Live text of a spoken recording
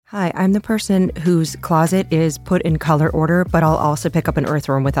Hi, I'm the person whose closet is put in color order, but I'll also pick up an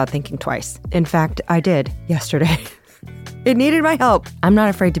earthworm without thinking twice. In fact, I did yesterday. It needed my help. I'm not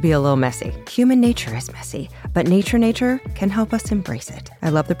afraid to be a little messy. Human nature is messy, but nature can help us embrace it. I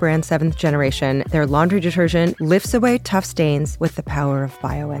love the brand 7th Generation. Their laundry detergent lifts away tough stains with the power of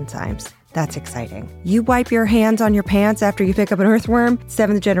bioenzymes. That's exciting. You wipe your hands on your pants after you pick up an earthworm?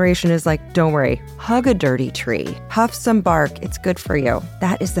 7th Generation is like, don't worry, hug a dirty tree, huff some bark, it's good for you.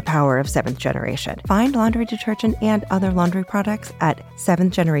 That is the power of 7th Generation. Find laundry detergent and other laundry products at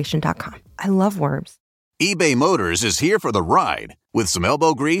 7thgeneration.com. I love worms. eBay Motors is here for the ride. With some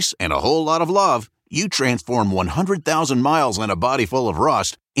elbow grease and a whole lot of love, you transform 100,000 miles and a body full of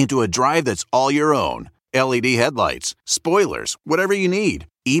rust into a drive that's all your own. LED headlights, spoilers, whatever you need,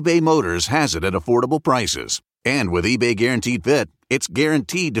 eBay Motors has it at affordable prices. And with eBay Guaranteed Fit, it's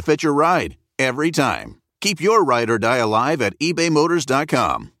guaranteed to fit your ride every time. Keep your ride or die alive at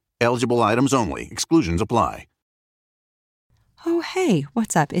ebaymotors.com. Eligible items only. Exclusions apply. Oh, hey,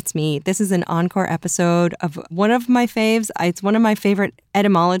 what's up? It's me. This is an encore episode of one of my faves. It's one of my favorite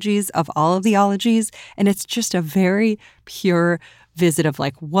etymologies of all of the ologies, and it's just a very pure visit of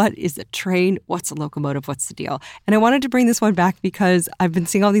like, what is a train? What's a locomotive? What's the deal? And I wanted to bring this one back because I've been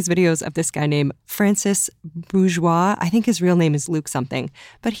seeing all these videos of this guy named Francis Bourgeois. I think his real name is Luke something,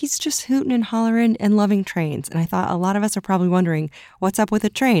 but he's just hooting and hollering and loving trains. And I thought a lot of us are probably wondering what's up with a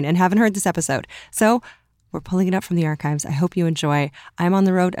train and haven't heard this episode. So we're pulling it up from the archives. I hope you enjoy. I'm on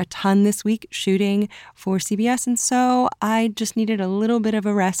the road a ton this week shooting for CBS, and so I just needed a little bit of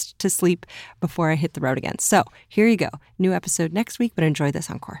a rest to sleep before I hit the road again. So here you go. New episode next week, but enjoy this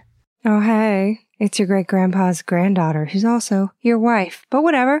encore. Oh, hey. It's your great-grandpa's granddaughter, who's also your wife. But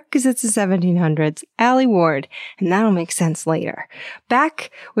whatever, because it's the 1700s. Allie Ward, and that'll make sense later. Back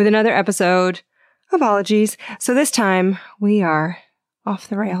with another episode of Ologies. So this time, we are off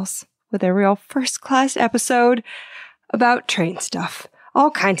the rails with a real first-class episode about train stuff. All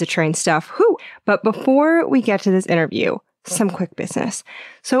kinds of train stuff. Whew! But before we get to this interview, some quick business.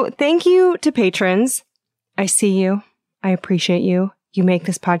 So thank you to patrons. I see you. I appreciate you. You make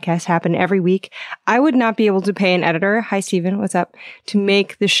this podcast happen every week. I would not be able to pay an editor, hi Steven, what's up, to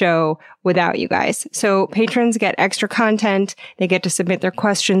make the show without you guys. So patrons get extra content. They get to submit their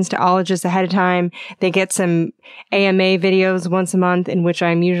questions to ologists ahead of time. They get some AMA videos once a month in which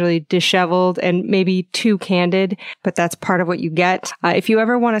I'm usually disheveled and maybe too candid, but that's part of what you get. If you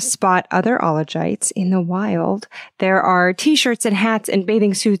ever want to spot other ologites in the wild, there are t-shirts and hats and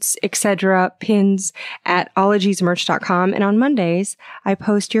bathing suits, etc., pins at ologiesmerch.com. And on Mondays, I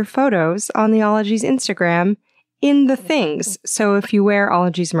post your photos on the Ologies Instagram in the things. So if you wear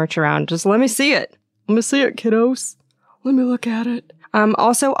Ologies merch around, just let me see it. Let me see it, kiddos. Let me look at it.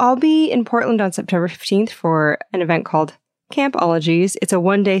 Also, I'll be in Portland on September 15th for an event called Camp Ologies. It's a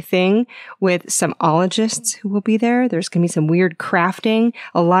one-day thing with some ologists who will be there. There's going to be some weird crafting,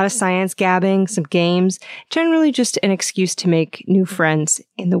 a lot of science gabbing, some games, generally just an excuse to make new friends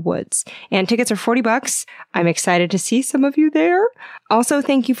in the woods. And tickets are $40. I'm excited to see some of you there. Also,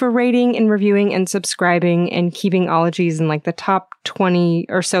 thank you for rating and reviewing and subscribing and keeping Ologies in like the top 20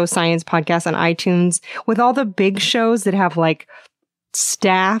 or so science podcasts on iTunes with all the big shows that have like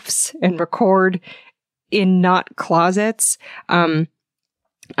staffs and record in not closets. I'm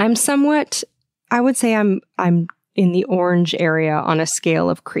somewhat, I would say I'm in the orange area on a scale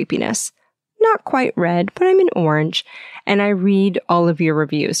of creepiness. Not quite red, but I'm in orange. And I read all of your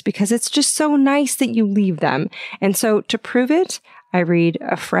reviews because it's just so nice that you leave them. And so to prove it, I read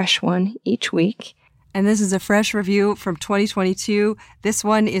a fresh one each week. And this is a fresh review from 2022. This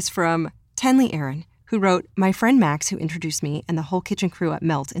one is from Tenley Aaron, who wrote, "My friend Max, who introduced me and the whole kitchen crew at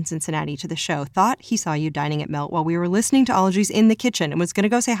Melt in Cincinnati to the show, thought he saw you dining at Melt while we were listening to Ologies in the kitchen and was going to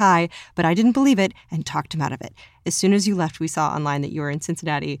go say hi, but I didn't believe it and talked him out of it. As soon as you left, we saw online that you were in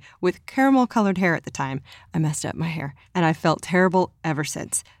Cincinnati with caramel-colored hair at the time. I messed up my hair, and I felt terrible ever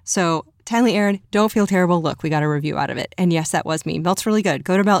since. So, Tenley Aaron, don't feel terrible. Look, we got a review out of it. And yes, that was me. Melt's really good.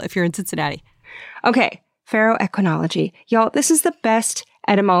 Go to Melt if you're in Cincinnati." Okay, ferroequinology. Y'all, this is the best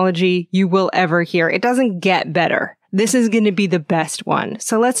etymology you will ever hear. It doesn't get better. This is going to be the best one.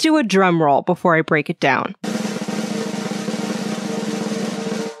 So let's do a drum roll before I break it down.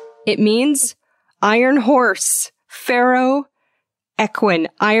 It means iron horse. Ferroequine,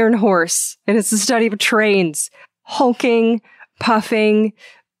 iron horse. And it's the study of trains. Hulking, puffing,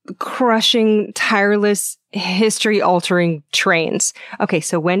 crushing, tireless, history-altering trains. Okay,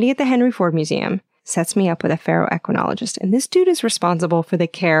 so Wendy at the Henry Ford Museum sets me up with a ferroequinologist, and this dude is responsible for the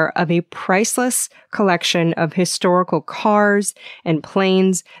care of a priceless collection of historical cars and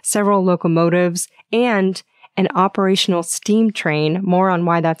planes, several locomotives, and an operational steam train. More on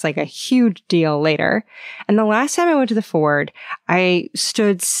why that's like a huge deal later. And the last time I went to the Ford, I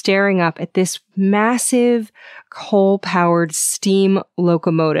stood staring up at this massive coal-powered steam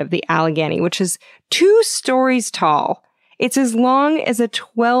locomotive, the Allegheny, which is 2 stories tall. It's as long as a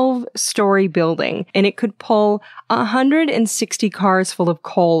 12-story building, and it could pull 160 cars full of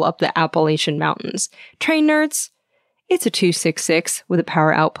coal up the Appalachian Mountains. Train nerds, it's a 266 with a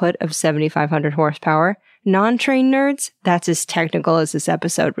power output of 7,500 horsepower. Non-train nerds, that's as technical as this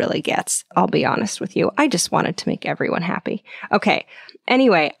episode really gets. I'll be honest with you. I just wanted to make everyone happy. Okay.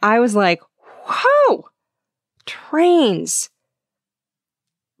 Anyway, I was like, whoa! Trains.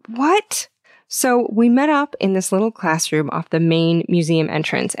 What? So we met up in this little classroom off the main museum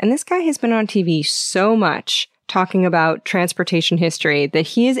entrance, and this guy has been on TV so much talking about transportation history that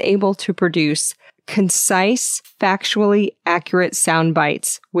he is able to produce concise, factually accurate sound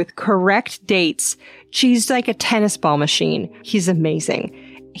bites with correct dates. She's like a tennis ball machine. He's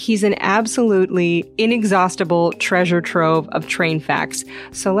amazing. He's an absolutely inexhaustible treasure trove of train facts.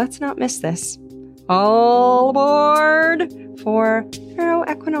 So let's not miss this. All aboard for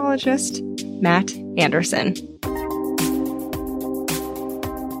ferroequinologist Matt Anderson.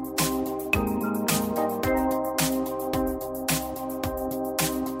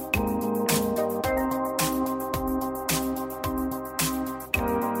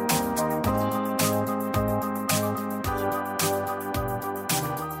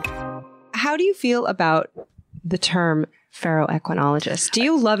 How do you feel about the term ferroequinologist? Do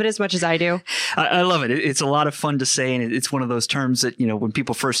you love it as much as I do? I love it. It's a lot of fun to say, and it's one of those terms that, you know, when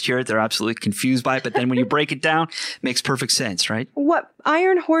people first hear it, they're absolutely confused by it. But then when you break it down, it makes perfect sense, right? What,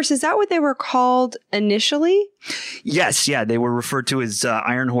 iron horse, is that what they were called initially? Yes, yeah, they were referred to as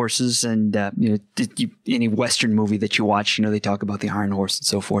iron horses, and any Western movie that you watch, you know, they talk about the iron horse and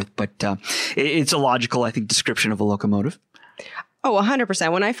so forth. But it's a logical, I think, description of a locomotive. Oh,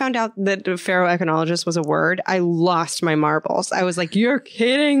 100%. When I found out that ferroequinologist was a word, I lost my marbles. I was like, you're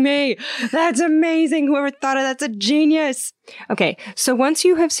kidding me. That's amazing. Whoever thought of that's a genius. Okay, so once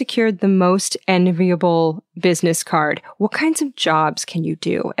you have secured the most enviable business card, what kinds of jobs can you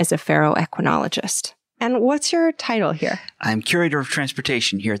do as a ferroequinologist? And what's your title here? I'm curator of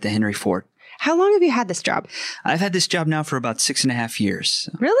transportation here at the Henry Ford. How long have you had this job? I've had this job now for about 6.5 years.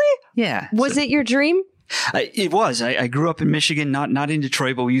 Really? Yeah. Was it your dream? It was. I grew up in Michigan, not in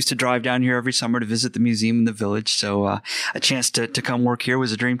Detroit, but we used to drive down here every summer to visit the museum in the village. So a chance to come work here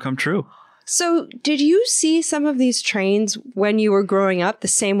was a dream come true. So did you see some of these trains when you were growing up, the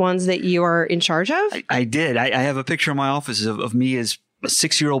same ones that you are in charge of? I did. I have a picture in my office of me as a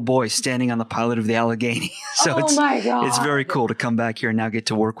 6-year-old boy standing on the pilot of the Allegheny. So my God. It's very cool to come back here and now get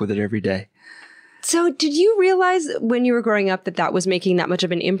to work with it every day. So did you realize when you were growing up that that was making that much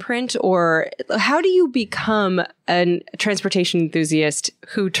of an imprint? Or how do you become a transportation enthusiast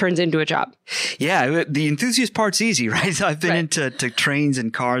who turns into a job? Yeah, the enthusiast part's easy, right? I've been into trains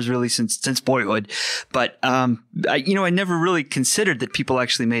and cars really since boyhood. But, I never really considered that people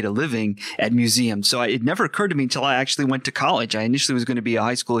actually made a living at museums. So it never occurred to me until I actually went to college. I initially was going to be a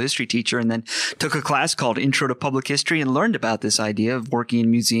high school history teacher and then took a class called Intro to Public History and learned about this idea of working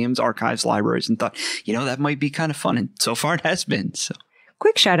in museums, archives, libraries, and thought, that might be kind of fun. And so far it has been. So.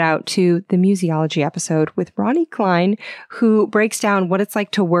 Quick shout out to the museology episode with Ronnie Klein, who breaks down what it's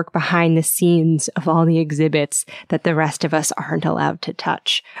like to work behind the scenes of all the exhibits that the rest of us aren't allowed to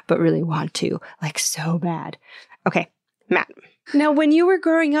touch, but really want to, like so bad. Okay, Matt. Now, when you were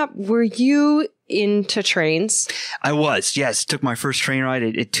growing up, were you into trains? I was, yes. Took my first train ride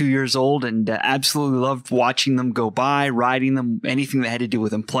at 2 years old and absolutely loved watching them go by, riding them, anything that had to do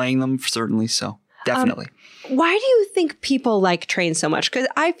with them, playing them, certainly so. Definitely. Why do you think people like trains so much? Because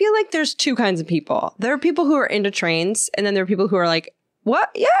I feel like there's 2 kinds of people. There are people who are into trains, and then there are people who are like,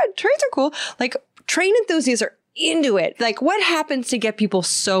 what? Yeah, trains are cool. Like, train enthusiasts are into it. Like, what happens to get people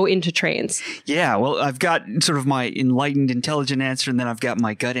so into trains? Yeah, well, I've got sort of my enlightened, intelligent answer, and then I've got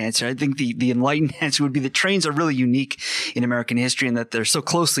my gut answer. I think the enlightened answer would be that trains are really unique in American history and that they're so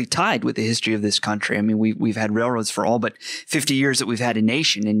closely tied with the history of this country. I mean, we've had railroads for all but 50 years that we've had a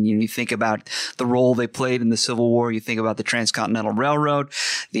nation. And you think about the role they played in the Civil War. You think about the Transcontinental Railroad,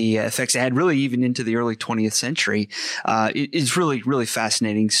 the effects it had really even into the early 20th century. It's really, really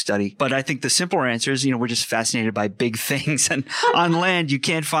fascinating study. But I think the simpler answer is, we're just fascinated by big things. And on land, you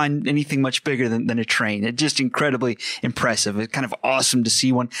can't find anything much bigger than a train. It's just incredibly impressive. It's kind of awesome to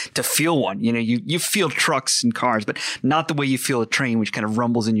see one, to feel one. You feel trucks and cars, but not the way you feel a train, which kind of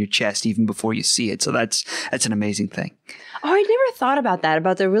rumbles in your chest even before you see it. So that's an amazing thing. Oh, I never thought about that,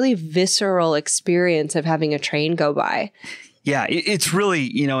 about the really visceral experience of having a train go by. Yeah, it's really,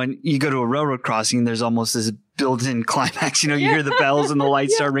 and you go to a railroad crossing and there's almost this built-in climax. You hear the bells and the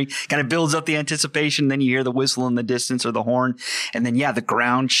lights start ringing, kind of builds up the anticipation. Then you hear the whistle in the distance or the horn. And then, the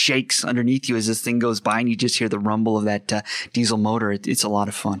ground shakes underneath you as this thing goes by and you just hear the rumble of that diesel motor. It's a lot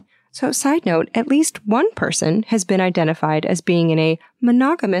of fun. So, side note, at least one person has been identified as being in a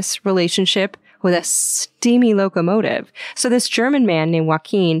monogamous relationship with a steamy locomotive. So this German man named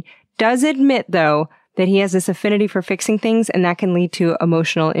Joaquin does admit, though, that he has this affinity for fixing things, and that can lead to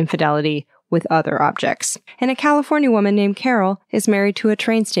emotional infidelity with other objects. And a California woman named Carol is married to a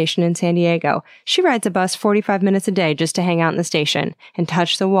train station in San Diego. She rides a bus 45 minutes a day just to hang out in the station and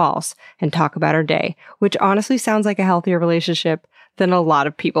touch the walls and talk about her day, which honestly sounds like a healthier relationship than a lot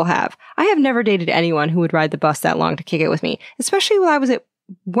of people have. I have never dated anyone who would ride the bus that long to kick it with me, especially while I was at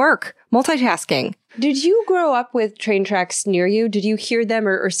work, multitasking. Did you grow up with train tracks near you? Did you hear them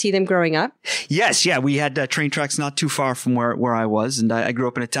or see them growing up? Yes, yeah. We had train tracks not too far from where I was. And I grew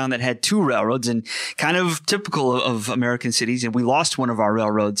up in a town that had 2 railroads, and kind of typical of American cities. And we lost one of our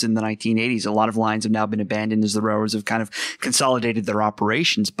railroads in the 1980s. A lot of lines have now been abandoned as the railroads have kind of consolidated their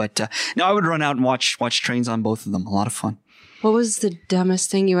operations. But no, I would run out and watch trains on both of them. A lot of fun. What was the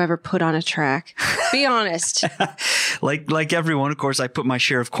dumbest thing you ever put on a track? Be honest. Like everyone, of course, I put my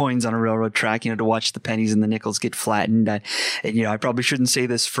share of coins on a railroad track, to watch the pennies and the nickels get flattened. And I probably shouldn't say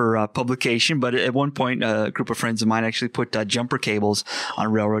this for publication, but at one point, a group of friends of mine actually put jumper cables on a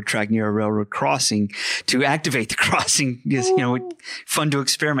railroad track near a railroad crossing to activate the crossing. Because, fun to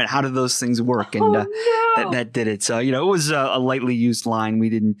experiment. How do those things work? And that did it. So, it was a lightly used line. We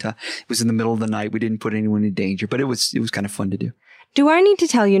didn't, it was in the middle of the night. We didn't put anyone in danger, but it was kind of fun to do. Do I need to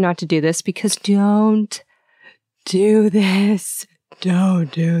tell you not to do this? Because don't do this. Don't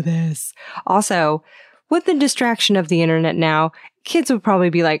do this. Also, with the distraction of the internet now, kids would probably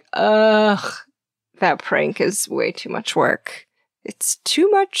be like, ugh, that prank is way too much work. It's too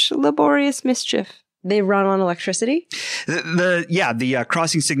much laborious mischief. They run on electricity? The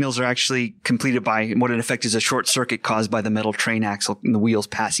crossing signals are actually completed by what in effect is a short circuit caused by the metal train axle and the wheels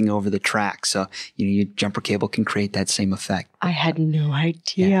passing over the track. So, your jumper cable can create that same effect. I had no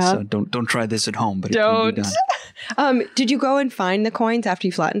idea. Yeah, so don't try this at home, but it can be done. Did you go and find the coins after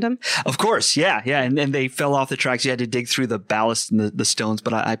you flattened them? Of course, yeah. And they fell off the tracks. You had to dig through the ballast and the stones,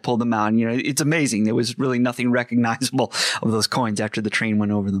 but I pulled them out. And, it's amazing. There was really nothing recognizable of those coins after the train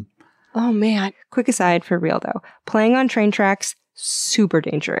went over them. Oh, man. Quick aside for real, though. Playing on train tracks, super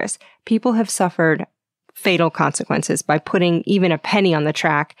dangerous. People have suffered fatal consequences by putting even a penny on the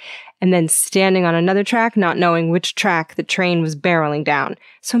track and then standing on another track, not knowing which track the train was barreling down.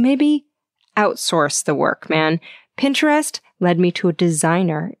 So maybe outsource the work, man. Pinterest led me to a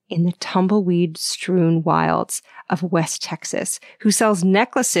designer in the tumbleweed-strewn wilds of West Texas who sells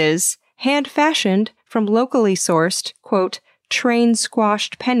necklaces hand-fashioned from locally sourced, quote,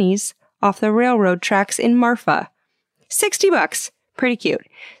 train-squashed pennies off the railroad tracks in Marfa. $60. Pretty cute.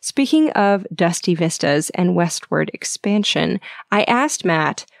 Speaking of dusty vistas and westward expansion, I asked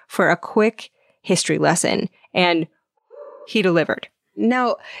Matt for a quick history lesson, and he delivered.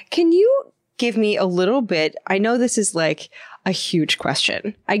 Now, can you give me a little bit? I know this is like a huge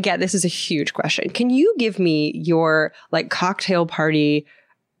question. I get this is a huge question. Can you give me your cocktail party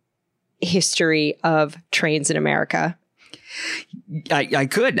history of trains in America? I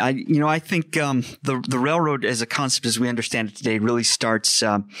could. I think the railroad as a concept as we understand it today really starts in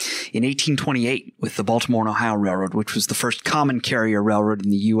 1828 with the Baltimore and Ohio Railroad, which was the first common carrier railroad in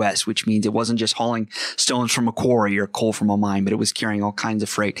the U.S., which means it wasn't just hauling stones from a quarry or coal from a mine, but it was carrying all kinds of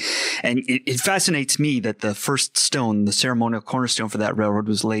freight. And it fascinates me that the first stone, the ceremonial cornerstone for that railroad,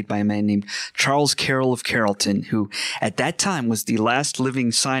 was laid by a man named Charles Carroll of Carrollton, who at that time was the last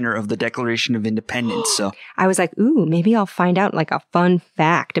living signer of the Declaration of Independence. So I was like, ooh, maybe I'll find out a fun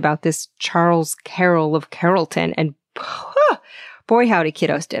fact about this Charles Carroll of Carrollton, and boy howdy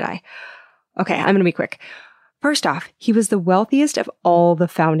kiddos did I. Okay, I'm gonna be quick. First off, he was the wealthiest of all the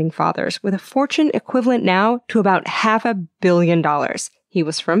founding fathers, with a fortune equivalent now to about $500 million. He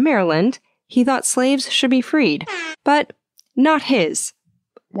was from Maryland. He thought slaves should be freed, but not his.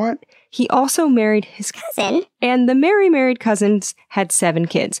 What? He also married his cousin, and the married cousins had 7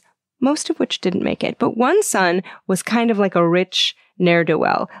 kids, most of which didn't make it. But one son was kind of like a rich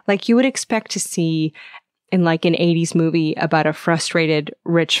ne'er-do-well, like you would expect to see in an 80s movie about a frustrated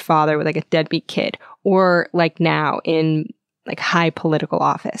rich father with a deadbeat kid, or like now in high political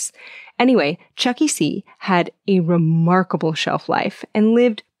office. Anyway, Chucky C had a remarkable shelf life and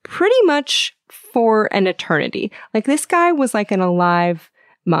lived pretty much for an eternity. This guy was like an alive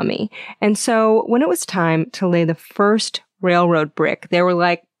mummy. And so when it was time to lay the first railroad brick, they were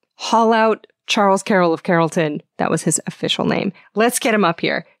like, haul out Charles Carroll of Carrollton. That was his official name. Let's get him up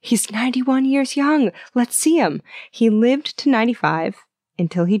here. He's 91 years young. Let's see him. He lived to 95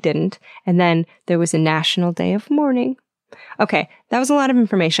 until he didn't. And then there was a national day of mourning. Okay, that was a lot of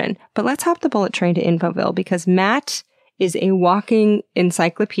information, but let's hop the bullet train to Infoville because Matt is a walking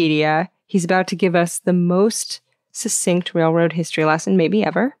encyclopedia. He's about to give us the most succinct railroad history lesson maybe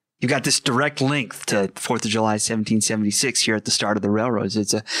ever. You've got this direct link to 4th of July, 1776 here at the start of the railroads.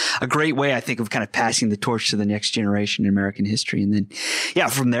 It's a great way, I think, of kind of passing the torch to the next generation in American history. And then, yeah,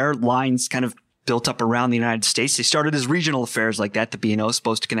 from there, lines kind of built up around the United States. They started as regional affairs like that. The B&O is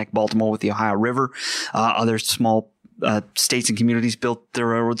supposed to connect Baltimore with the Ohio River. Other small states and communities built their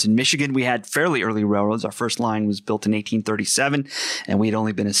railroads. In Michigan, we had fairly early railroads. Our first line was built in 1837, and we had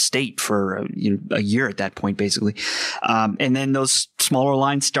only been a state for a year at that point, basically. And then those smaller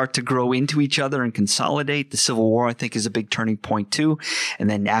lines start to grow into each other and consolidate. The Civil War, I think, is a big turning point too. And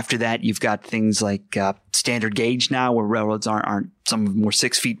then after that, you've got things like standard gauge now, where railroads aren't some of them were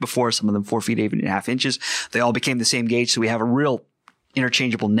 6 feet before, some of them 4 feet, 8.5 inches. They all became the same gauge, so we have a real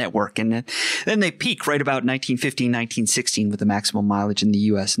interchangeable network. And then they peak right about 1915, 1916 with the maximum mileage in the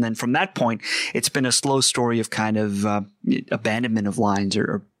U.S. And then from that point, it's been a slow story of kind of abandonment of lines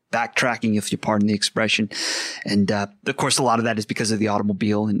or backtracking, if you pardon the expression. And of course, a lot of that is because of the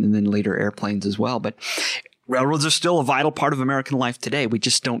automobile and then later airplanes as well. But railroads are still a vital part of American life today. We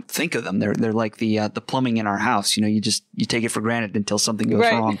just don't think of them. They're like the plumbing in our house. You take it for granted until something goes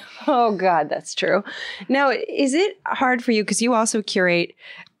wrong. Oh God, that's true. Now, is it hard for you, because you also curate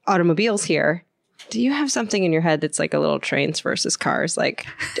automobiles here? Do you have something in your head that's like a little trains versus cars? Like,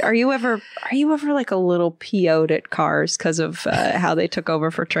 are you ever like a little PO'd at cars because of how they took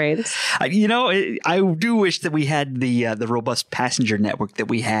over for trains? I do wish that we had the robust passenger network that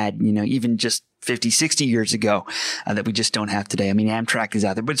we had, even just 50, 60 years ago, that we just don't have today. I mean, Amtrak is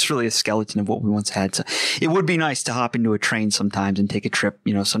out there, but it's really a skeleton of what we once had. So it would be nice to hop into a train sometimes and take a trip,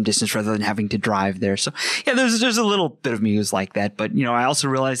 some distance rather than having to drive there. So yeah, there's a little bit of me who's like that. But, I also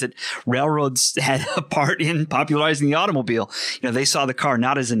realized that railroads had a part in popularizing the automobile. They saw the car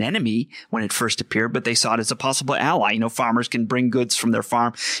not as an enemy when it first appeared, but they saw it as a possible ally. Farmers can bring goods from their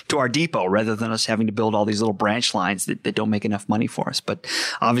farm to our depot rather than us having to build all these little branch lines that don't make enough money for us. But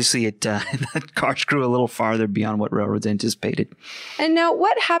obviously cars grew a little farther beyond what railroads anticipated. And now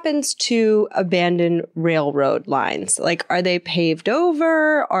what happens to abandoned railroad lines? Like, are they paved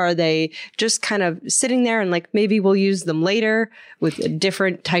over? Are they just kind of sitting there and like, maybe we'll use them later with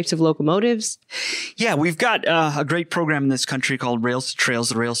different types of locomotives? Yeah, we've got a great program in this country called Rails to Trails,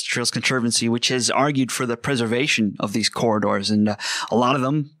 the Rails to Trails Conservancy, which has argued for the preservation of these corridors. And a lot of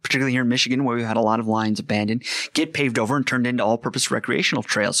them, particularly here in Michigan, where we've had a lot of lines abandoned, get paved over and turned into all-purpose recreational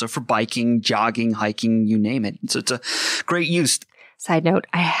trails. So for biking, jogging, hiking, you name it. So it's a great use. Side note,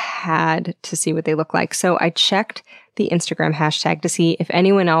 I had to see what they look like. So I checked the Instagram hashtag to see if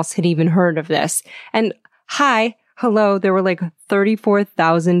anyone else had even heard of this. And hello, there were like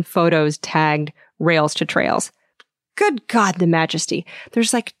 34,000 photos tagged Rails to Trails. Good God, the majesty.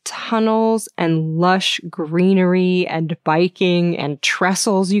 There's like tunnels and lush greenery and biking and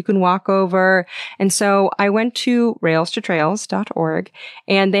trestles you can walk over. And so I went to railstotrails.org,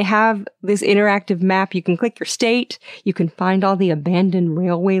 and they have this interactive map. You can click your state. You can find all the abandoned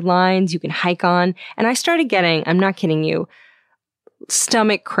railway lines you can hike on. And I started getting, I'm not kidding you,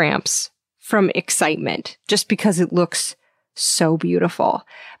 stomach cramps from excitement just because it looks so beautiful.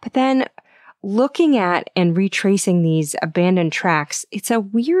 But then looking at and retracing these abandoned tracks, it's a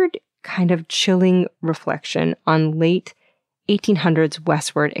weird kind of chilling reflection on late 1800s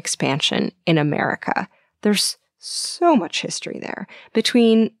westward expansion in America. There's so much history there.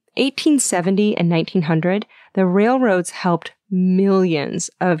 Between 1870 and 1900, the railroads helped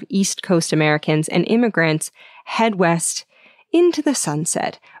millions of East Coast Americans and immigrants head west into the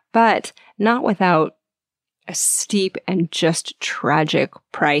sunset, but not without a steep and just tragic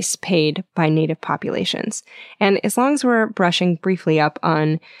price paid by native populations. And as long as we're brushing briefly up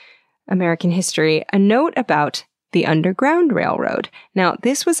on American history, a note about the Underground Railroad. Now,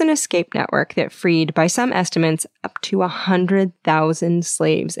 this was an escape network that freed, by some estimates, up to 100,000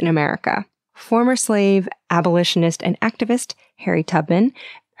 slaves in America. Former slave, abolitionist, and activist Harriet Tubman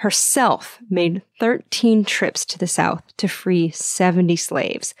herself made 13 trips to the South to free 70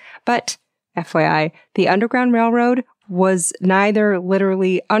 slaves. But FYI, the Underground Railroad was neither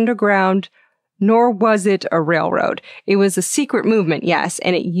literally underground nor was it a railroad. It was a secret movement, yes,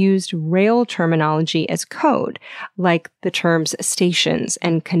 and it used rail terminology as code, like the terms stations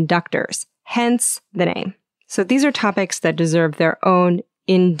and conductors, hence the name. So these are topics that deserve their own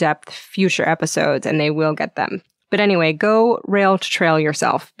in-depth future episodes, and they will get them. But anyway, go rail to trail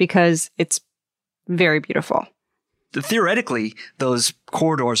yourself because it's very beautiful. theoretically, those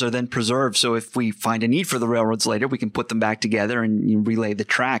corridors are then preserved. So if we find a need for the railroads later, we can put them back together and relay the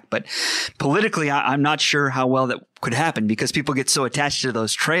track. But politically, I'm not sure how well that could happen, because people get so attached to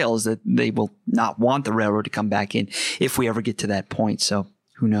those trails that they will not want the railroad to come back in if we ever get to that point. So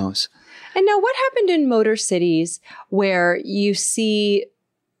who knows? And now what happened in Motor Cities where you see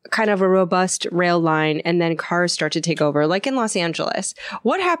kind of a robust rail line and then cars start to take over, like in Los Angeles?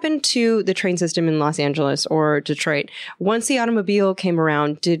 What happened to the train system in Los Angeles or Detroit? Once the automobile came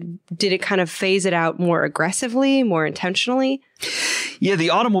around, did it kind of phase it out more aggressively, more intentionally? Yeah, the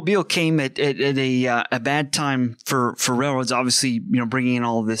automobile came at a bad time for railroads, obviously, bringing in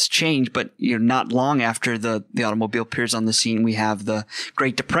all of this change. But, not long after the automobile appears on the scene, we have the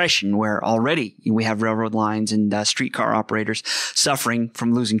Great Depression, where already we have railroad lines and streetcar operators suffering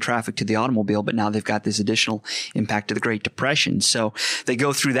from losing traffic to the automobile. But now they've got this additional impact of the Great Depression. So they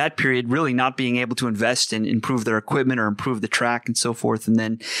go through that period really not being able to invest and improve their equipment or improve the track and so forth. And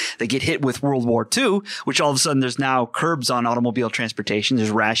then they get hit with World War II, which all of a sudden there's now curbs on automobile transportation.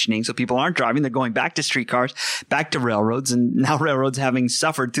 There's rationing. So people aren't driving. They're going back to streetcars, back to railroads. And now railroads, having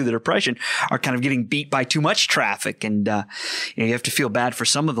suffered through the Depression, are kind of getting beat by too much traffic. And, you have to feel bad for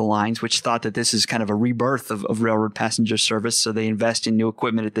some of the lines, which thought that this is kind of a rebirth of railroad passenger service. So they invest in new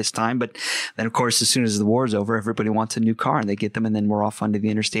equipment at this time. But then, of course, as soon as the war is over, everybody wants a new car and they get them. And then we're off onto the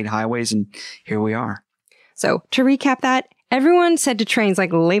interstate highways. And here we are. So to recap that, everyone said to trains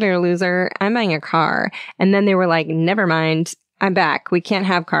like, later, loser, I'm buying a car. And then they were like, never mind, I'm back. We can't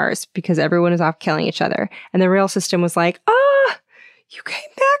have cars because everyone is off killing each other. And the rail system was like, you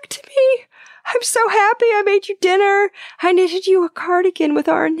came back to me. I'm so happy I made you dinner. I knitted you a cardigan with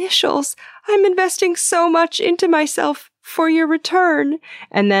our initials. I'm investing so much into myself for your return.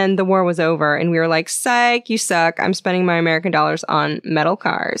 And then the war was over and we were like, psych, you suck. I'm spending my American dollars on metal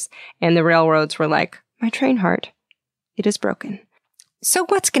cars. And the railroads were like, my train heart, it is broken. So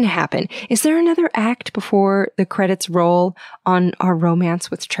what's going to happen? Is there another act before the credits roll on our romance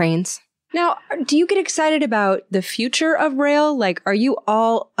with trains? Now, do you get excited about the future of rail? Like, are you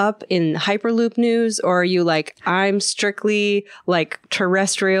all up in Hyperloop news, or are you like, I'm strictly like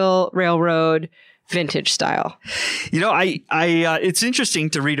terrestrial railroad vintage style? It's interesting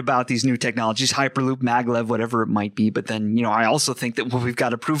to read about these new technologies, Hyperloop, maglev, whatever it might be. But then, I also think that we've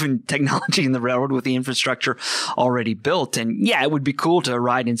got a proven technology in the railroad with the infrastructure already built. And yeah, it would be cool to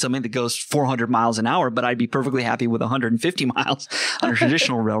ride in something that goes 400 miles an hour, but I'd be perfectly happy with 150 miles on a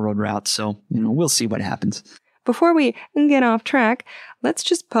traditional railroad route. So, we'll see what happens. Before we get off track, let's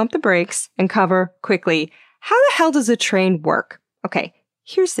just pump the brakes and cover quickly, how the hell does a train work? Okay.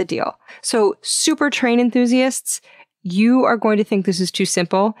 Here's the deal. So, super train enthusiasts, you are going to think this is too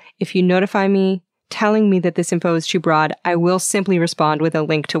simple. If you notify me telling me that this info is too broad, I will simply respond with a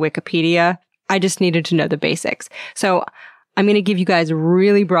link to Wikipedia. I just needed to know the basics. So, I'm going to give you guys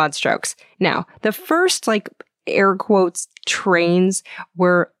really broad strokes. Now, the first, air quotes, trains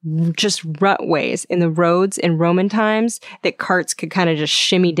were just rutways in the roads in Roman times that carts could kind of just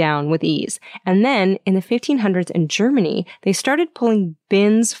shimmy down with ease. And then in the 1500s in Germany, they started pulling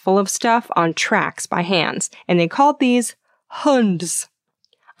bins full of stuff on tracks by hands, and they called these Hunds.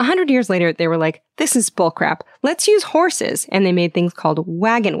 100 years later, they were like, this is bullcrap. Let's use horses. And they made things called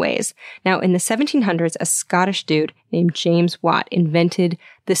wagonways. Now, in the 1700s, a Scottish dude named James Watt invented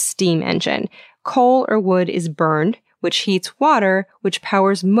the steam engine. Coal or wood is burned, which heats water, which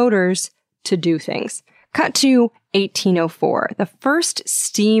powers motors to do things. Cut to 1804. The first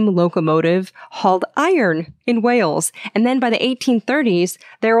steam locomotive hauled iron in Wales. And then by the 1830s,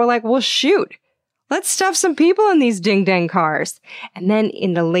 they were like, well, shoot, let's stuff some people in these ding-dang cars. And then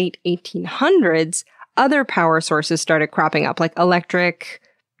in the late 1800s, other power sources started cropping up, like electric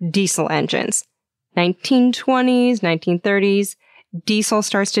diesel engines. 1920s, 1930s, diesel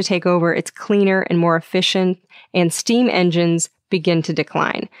starts to take over. It's cleaner and more efficient, and steam engines begin to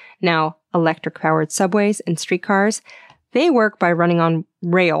decline. Now, electric-powered subways and streetcars, they work by running on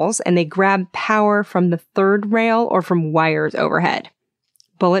rails, and they grab power from the third rail or from wires overhead.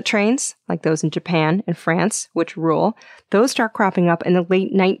 Bullet trains, like those in Japan and France, which rule, those start cropping up in the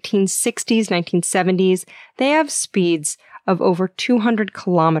late 1960s, 1970s. They have speeds of over 200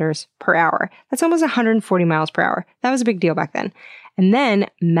 kilometers per hour. That's almost 140 miles per hour. That was a big deal back then. And then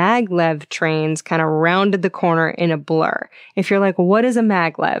maglev trains kind of rounded the corner in a blur. If you're like, what is a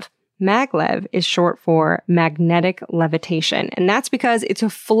maglev? Maglev is short for magnetic levitation. And that's because it's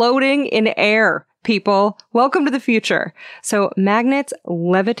floating in air, people. Welcome to the future. So magnets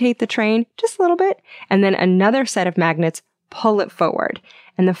levitate the train just a little bit, and then another set of magnets pull it forward.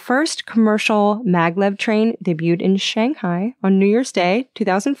 And the first commercial maglev train debuted in Shanghai on New Year's Day,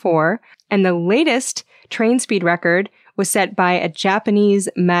 2004. And the latest train speed record was set by a Japanese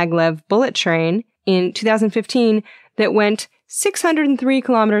maglev bullet train in 2015 that went 603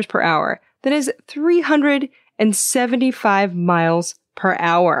 kilometers per hour. That is 375 miles per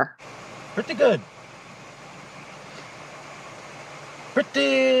hour. Pretty good.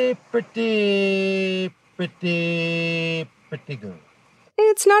 Pretty good.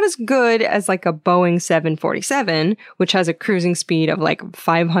 It's not as good as like a Boeing 747, which has a cruising speed of like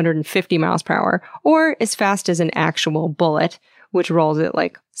 550 miles per hour, or as fast as an actual Bullet, which rolls at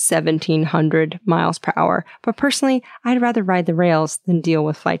like 1,700 miles per hour. But personally, I'd rather ride the rails than deal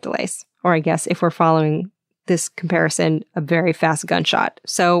with flight delays. Or I guess if we're following this comparison, a very fast gunshot.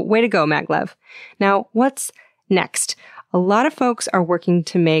 So way to go, maglev. Now, what's next? A lot of folks are working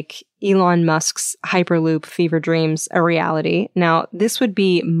to make Elon Musk's Hyperloop fever dreams a reality. Now, this would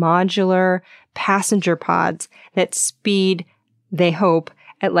be modular passenger pods that speed, they hope,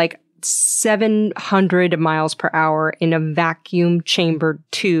 at like 700 miles per hour in a vacuum-chambered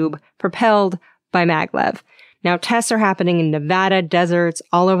tube propelled by maglev. Now, tests are happening in Nevada, deserts,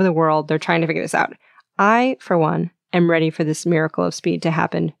 all over the world. They're trying to figure this out. I, for one, am ready for this miracle of speed to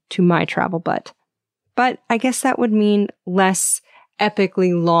happen to my travel butt. But I guess that would mean less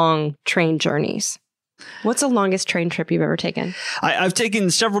epically long train journeys. What's the longest train trip you've ever taken? I've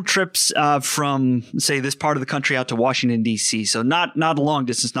taken several trips from, say, this part of the country out to Washington, D.C. So not a long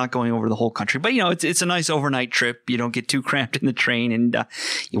distance, not going over the whole country. But, it's a nice overnight trip. You don't get too cramped in the train and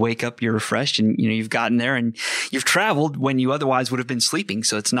you wake up, you're refreshed and, you've gotten there and you've traveled when you otherwise would have been sleeping.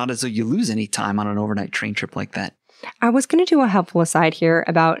 So it's not as though you lose any time on an overnight train trip like that. I was going to do a helpful aside here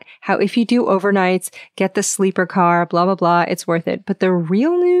about how if you do overnights, get the sleeper car, blah, blah, blah, it's worth it. But the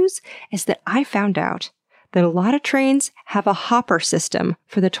real news is that I found out that a lot of trains have a hopper system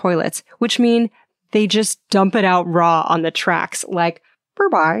for the toilets, which mean they just dump it out raw on the tracks, like,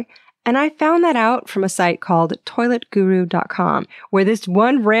 bye-bye. And I found that out from a site called toiletguru.com, where this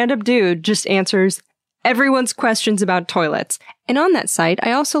one random dude just answers everyone's questions about toilets. And on that site,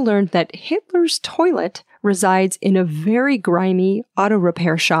 I also learned that Hitler's toilet resides in a very grimy auto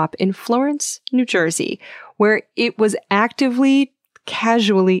repair shop in Florence, New Jersey, where it was actively,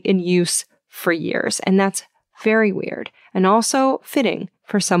 casually in use for years. And that's very weird and also fitting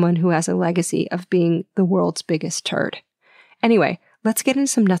for someone who has a legacy of being the world's biggest turd. Anyway, let's get into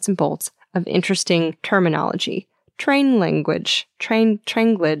some nuts and bolts of interesting terminology. Train language,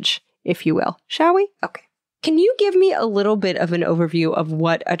 trainglage, if you will. Shall we? Okay. Can you give me a little bit of an overview of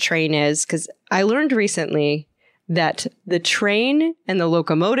what a train is? Because I learned recently that the train and the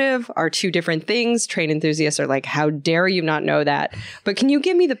locomotive are two different things. Train enthusiasts are like, how dare you not know that? But can you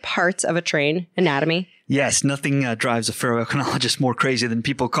give me the parts of a train anatomy? Yes, nothing drives a ferroeconomist more crazy than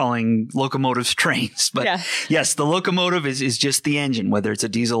people calling locomotives trains. But yes, the locomotive is just the engine, whether it's a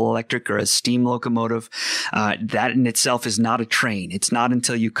diesel, electric, or a steam locomotive. That in itself is not a train. It's not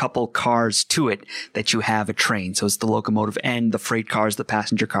until you couple cars to it that you have a train. So it's the locomotive and the freight cars, the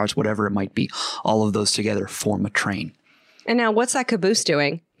passenger cars, whatever it might be. All of those together form a train. And now what's that caboose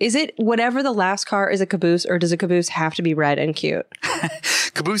doing? Is it whatever the last car is a caboose, or does a caboose have to be red and cute?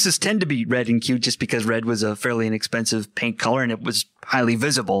 Cabooses tend to be red and cute just because red was a fairly inexpensive paint color and it was highly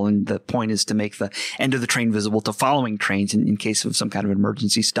visible. And the point is to make the end of the train visible to following trains in case of some kind of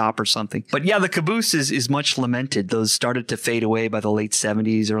emergency stop or something. But yeah, the caboose is much lamented. Those started to fade away by the late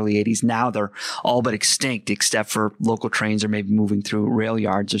 70s, early 80s. Now they're all but extinct except for local trains or maybe moving through rail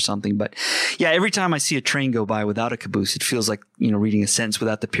yards or something. But yeah, every time I see a train go by without a caboose, it feels like, reading a sentence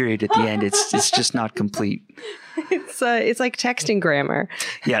without the period at the end. It's just not complete. It's like texting grammar.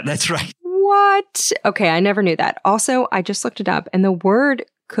 Yeah, that's right. What? Okay, I never knew that. Also, I just looked it up, and the word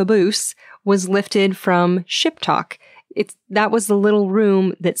caboose was lifted from ship talk. That was the little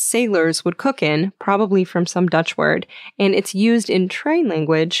room that sailors would cook in, probably from some Dutch word, and it's used in train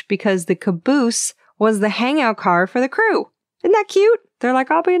language because the caboose was the hangout car for the crew. Isn't that cute? They're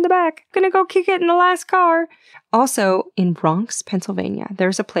like, I'll be in the back. Gonna go kick it in the last car. Also, in Bronx, Pennsylvania,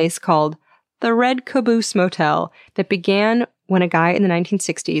 there's a place called the Red Caboose Motel that began when a guy in the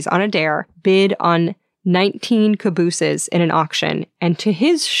 1960s on a dare bid on 19 cabooses in an auction, and to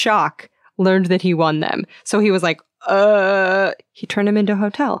his shock, learned that he won them. So he was like, he turned them into a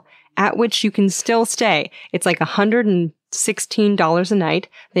hotel, at which you can still stay. It's like $116 a night.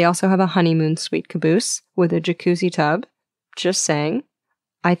 They also have a honeymoon suite caboose with a jacuzzi tub. Just saying.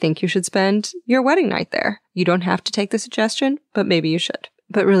 I think you should spend your wedding night there. You don't have to take the suggestion, but maybe you should.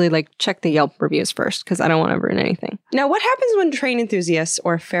 But really, check the Yelp reviews first, because I don't want to ruin anything. Now, what happens when train enthusiasts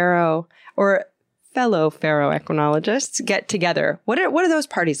or fellow ferroequinologists get together. What are those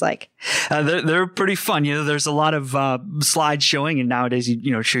parties like? They're pretty fun. There's a lot of slides showing, and nowadays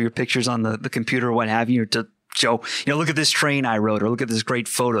you show your pictures on the computer or what have you to show, look at this train I rode, or look at this great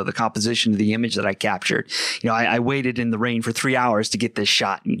photo, the composition of the image that I captured. I waited in the rain for 3 hours to get this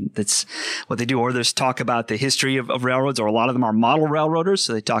shot. And that's what they do. Or there's talk about the history of railroads, or a lot of them are model railroaders.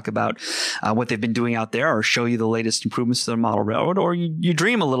 So they talk about what they've been doing out there, or show you the latest improvements to their model railroad, or you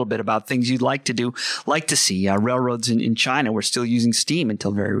dream a little bit about things you'd like to do, like to see. Railroads in China were still using steam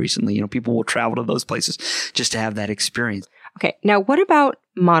until very recently. People will travel to those places just to have that experience. Okay, now what about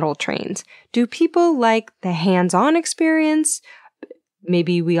model trains? Do people like the hands-on experience?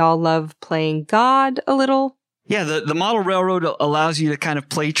 Maybe we all love playing God a little. Yeah, the model railroad allows you to kind of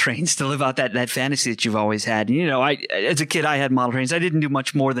play trains, to live out that fantasy that you've always had. And, as a kid, I had model trains. I didn't do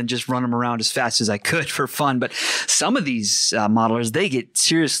much more than just run them around as fast as I could for fun. But some of these modelers, they get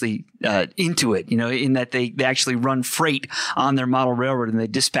seriously into it, in that they actually run freight on their model railroad, and they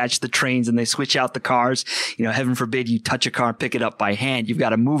dispatch the trains and they switch out the cars. Heaven forbid you touch a car and pick it up by hand. You've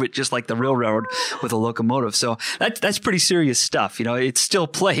got to move it just like the railroad with a locomotive. So that's pretty serious stuff. It's still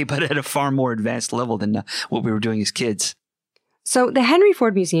play, but at a far more advanced level than what we were doing as kids. So the Henry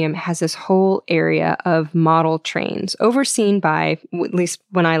Ford Museum has this whole area of model trains overseen by, at least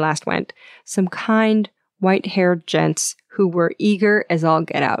when I last went, some kind white-haired gents who were eager as all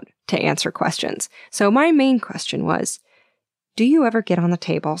get out to answer questions. So my main question was, do you ever get on the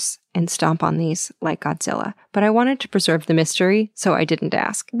tables and stomp on these like Godzilla? But I wanted to preserve the mystery, so I didn't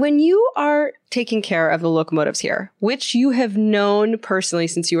ask. When you are taking care of the locomotives here, which you have known personally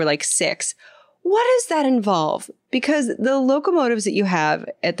since you were like 6, what does that involve? Because the locomotives that you have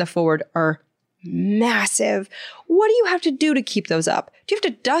at the Ford are massive. What do you have to do to keep those up? Do you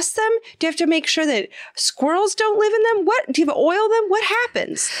have to dust them? Do you have to make sure that squirrels don't live in them? What? Do you have to oil them? What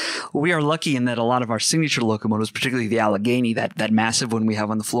happens? We are lucky in that a lot of our signature locomotives, particularly the Allegheny, that massive one we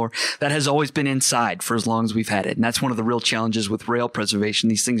have on the floor, that has always been inside for as long as we've had it. And that's one of the real challenges with rail preservation.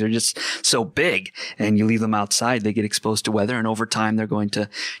 These things are just so big, and you leave them outside, they get exposed to weather, and over time they're going to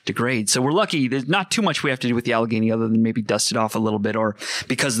degrade. So we're lucky. There's not too much we have to do with the Allegheny other than maybe dust it off a little bit, or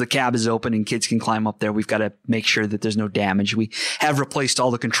because the cab is open and kids can climb up there, we've got to make sure that there's no damage. We have replaced all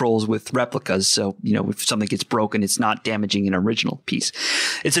the controls with replicas, so if something gets broken, it's not damaging an original piece.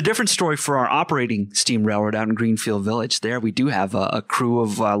 It's a different story for our operating steam railroad out in Greenfield Village. There we do have a crew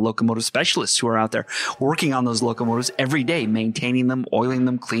of locomotive specialists who are out there working on those locomotives every day, maintaining them, oiling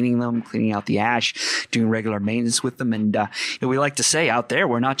them, cleaning out the ash, doing regular maintenance with them. And we like to say out there,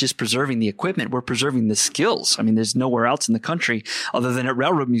 we're not just preserving the equipment, we're preserving the skills. I mean, there's nowhere else in the country other than at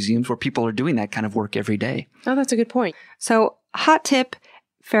railroad museums where people are doing that kind of work every day. Oh, that's a good point. So, hot tip,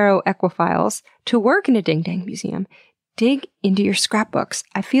 ferroequiphiles, to work in a Ding Dang museum, dig into your scrapbooks.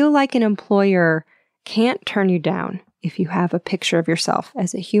 I feel like an employer can't turn you down if you have a picture of yourself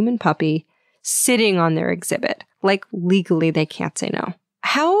as a human puppy sitting on their exhibit. Like, legally, they can't say no.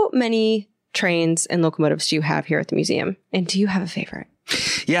 How many trains and locomotives do you have here at the museum? And do you have a favorite?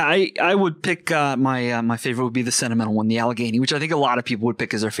 Yeah, I would pick my favorite would be the sentimental one, the Allegheny, which I think a lot of people would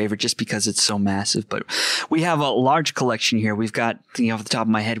pick as their favorite just because it's so massive. But we have a large collection here. We've got, off the top of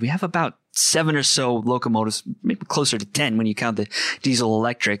my head, we have about 7 or so locomotives, maybe closer to 10 when you count the diesel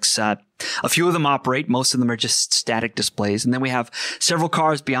electrics. A few of them operate. Most of them are just static displays. And then we have several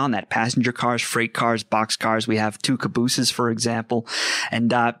cars beyond that, passenger cars, freight cars, box cars. We have 2 cabooses, for example.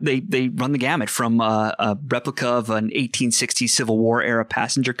 And they run the gamut from a replica of an 1860s Civil War era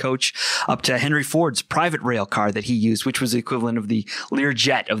passenger coach up to Henry Ford's private rail car that he used, which was the equivalent of the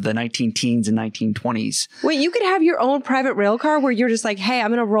Learjet of the 19-teens and 1920s. Wait, you could have your own private rail car where you're just like, hey, I'm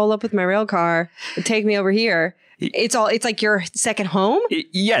going to roll up with my rail car and take me over here. It's like your second home?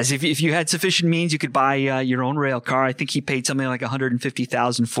 Yes. If you had sufficient means, you could buy your own rail car. I think he paid something like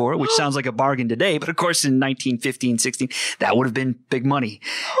 $150,000 for it, which sounds like a bargain today. But of course, in 1915, 16, that would have been big money.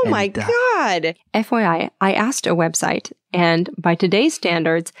 Oh, my God. FYI, I asked a website, and by today's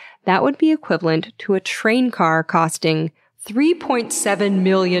standards, that would be equivalent to a train car costing $3.7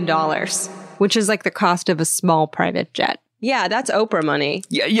 million, which is like the cost of a small private jet. Yeah, that's Oprah money.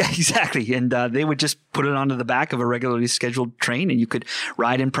 Yeah, exactly. And they would just put it onto the back of a regularly scheduled train, and you could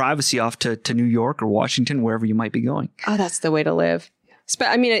ride in privacy off to New York or Washington, wherever you might be going. Oh, that's the way to live.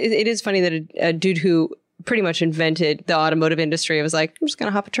 I mean, it is funny that a dude who pretty much invented the automotive industry was like, I'm just going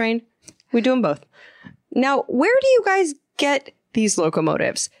to hop a train. We do them both. Now, where do you guys get these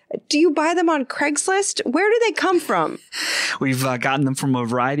locomotives? Do you buy them on Craigslist? Where do they come from? We've gotten them from a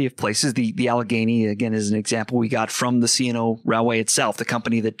variety of places. The Allegheny, again, is an example we got from the C&O Railway itself, the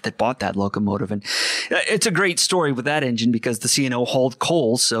company that bought that locomotive. And it's a great story with that engine because the C&O hauled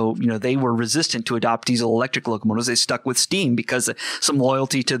coal. So, they were resistant to adopt diesel electric locomotives. They stuck with steam because of some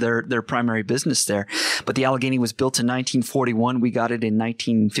loyalty to their primary business there. But the Allegheny was built in 1941. We got it in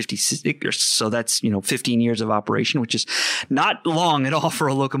 1956. So that's, 15 years of operation, which is not long at all for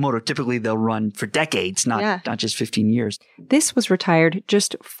a locomotive. Typically, they'll run for decades, not just 15 years. This was retired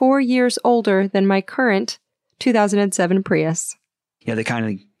just 4 years older than my current 2007 Prius. Yeah, they kind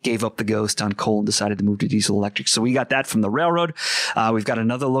of gave up the ghost on coal and decided to move to diesel electric. So we got that from the railroad. We've got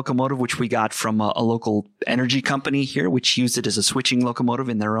another locomotive, which we got from a local energy company here, which used it as a switching locomotive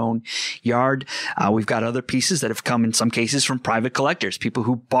in their own yard. We've got other pieces that have come in some cases from private collectors, people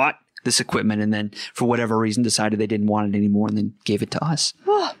who bought this equipment and then for whatever reason decided they didn't want it anymore and then gave it to us.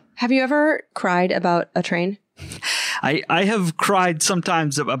 Have you ever cried about a train? I have cried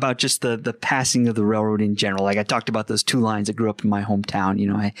sometimes about just the passing of the railroad in general. Like I talked about those two lines that grew up in my hometown.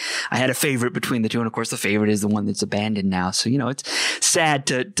 I had a favorite between the two. And of course, the favorite is the one that's abandoned now. So, it's sad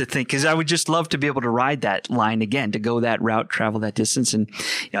to think because I would just love to be able to ride that line again, to go that route, travel that distance. And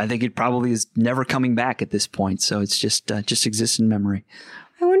I think it probably is never coming back at this point. So it's just exists in memory.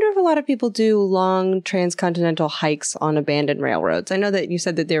 I wonder if a lot of people do long transcontinental hikes on abandoned railroads. I know that you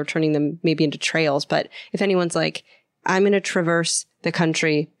said that they were turning them maybe into trails, but if anyone's like, I'm going to traverse the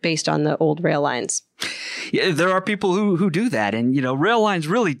country based on the old rail lines. Yeah, there are people who do that. And, rail lines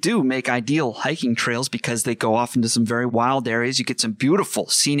really do make ideal hiking trails because they go off into some very wild areas. You get some beautiful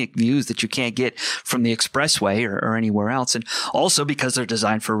scenic views that you can't get from the expressway or anywhere else. And also because they're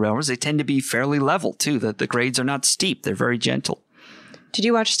designed for railroads, they tend to be fairly level too. The grades are not steep. They're very gentle. Did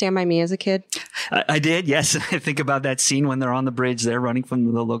you watch Stand By Me as a kid? I did, yes. I think about that scene when they're on the bridge there running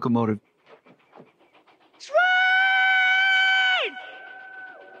from the locomotive.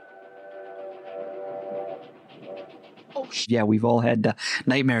 Yeah, we've all had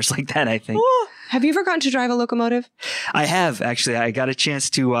nightmares like that, I think. Have you ever gotten to drive a locomotive? I have, actually. I got a chance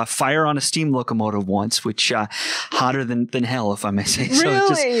to fire on a steam locomotive once, which hotter than hell, if I may say. So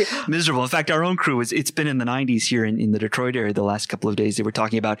Really? It's just miserable. In fact, our own crew, it's been in the 90s here in the Detroit area the last couple of days. They were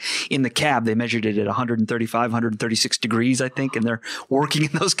talking about in the cab, they measured it at 135, 136 degrees, I think, and they're working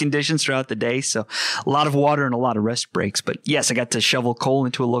in those conditions throughout the day. So a lot of water and a lot of rest breaks. But yes, I got to shovel coal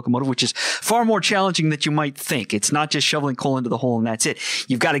into a locomotive, which is far more challenging than you might think. It's not just shoveling coal into the hole and that's it.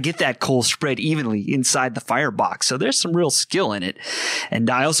 You've got to get that coal spread evenly inside the firebox. So there's some real skill in it.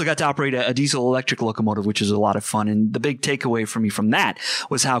 And I also got to operate a diesel electric locomotive, which is a lot of fun. And the big takeaway for me from that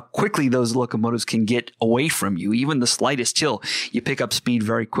was how quickly those locomotives can get away from you. Even the slightest hill, you pick up speed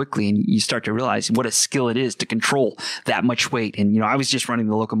very quickly and you start to realize what a skill it is to control that much weight. And, I was just running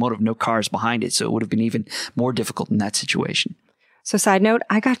the locomotive, no cars behind it. So it would have been even more difficult in that situation. So side note,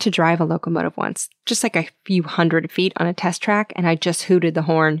 I got to drive a locomotive once, just like a few hundred feet on a test track, and I just hooted the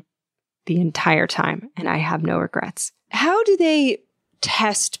horn the entire time, and I have no regrets. How do they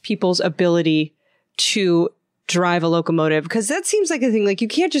test people's ability to drive a locomotive? Because that seems like a thing, like you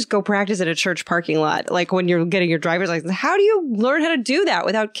can't just go practice at a church parking lot, like when you're getting your driver's license. How do you learn how to do that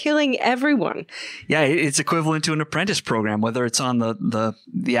without killing everyone? Yeah, it's equivalent to an apprentice program, whether it's on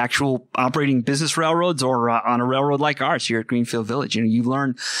the actual operating business railroads or on a railroad like ours here at Greenfield Village. You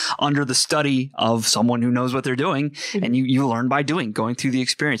learn under the study of someone who knows what they're doing, and you learn by doing, going through the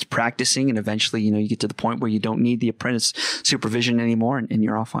experience, practicing, and eventually, you get to the point where you don't need the apprentice supervision anymore, and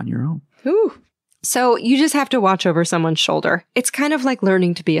you're off on your own. Ooh. So you just have to watch over someone's shoulder. It's kind of like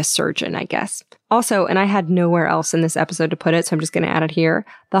learning to be a surgeon, I guess. Also, and I had nowhere else in this episode to put it, so I'm just going to add it here.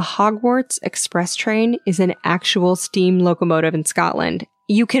 The Hogwarts Express train is an actual steam locomotive in Scotland.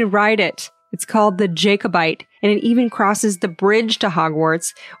 You can ride it. It's called the Jacobite, and it even crosses the bridge to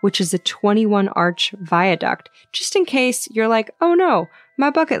Hogwarts, which is a 21-arch viaduct. Just in case you're like, oh no, my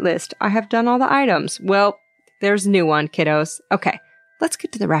bucket list, I have done all the items. Well, there's a new one, kiddos. Okay, let's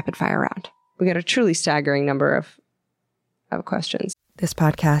get to the rapid fire round. We got a truly staggering number of questions. This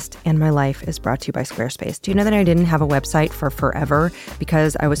podcast and my life is brought to you by Squarespace. Do you know that I didn't have a website for forever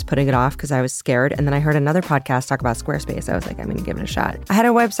because I was putting it off because I was scared? And then I heard another podcast talk about Squarespace. I was like, I'm going to give it a shot. I had a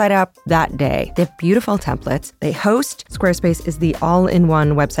website up that day. They have beautiful templates. They host. Squarespace is the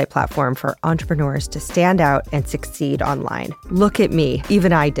all-in-one website platform for entrepreneurs to stand out and succeed online. Look at me.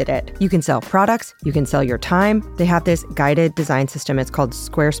 Even I did it. You can sell products. You can sell your time. They have this guided design system. It's called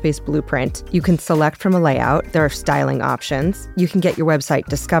Squarespace Blueprint. You can select from a layout. There are styling options. You can get your website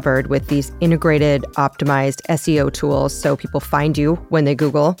discovered with these integrated, optimized SEO tools so people find you when they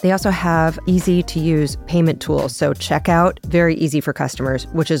Google. They also have easy-to-use payment tools, so checkout, very easy for customers,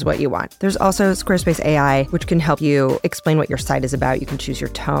 which is what you want. There's also Squarespace AI, which can help you explain what your site is about. You can choose your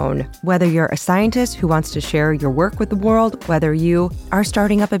tone. Whether you're a scientist who wants to share your work with the world, whether you are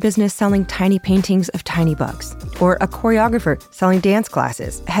starting up a business selling tiny paintings of tiny bugs, or a choreographer selling dance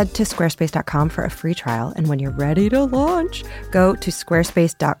classes, head to squarespace.com for a free trial. And when you're ready to launch, go to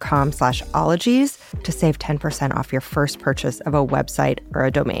squarespace.com/ologies to save 10% off your first purchase of a website or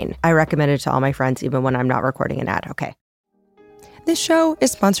a domain. I recommend it to all my friends, even when I'm not recording an ad, okay? This show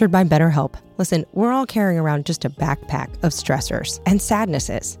is sponsored by BetterHelp. Listen, we're all carrying around just a backpack of stressors and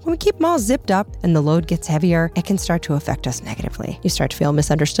sadnesses. When we keep them all zipped up and the load gets heavier, it can start to affect us negatively. You start to feel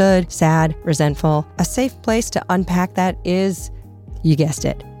misunderstood, sad, resentful. A safe place to unpack that is, you guessed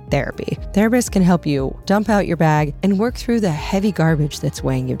it, therapy. Therapists can help you dump out your bag and work through the heavy garbage that's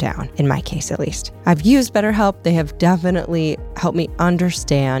weighing you down, in my case at least. I've used BetterHelp. They have definitely helped me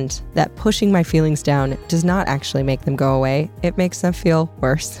understand that pushing my feelings down does not actually make them go away. It makes them feel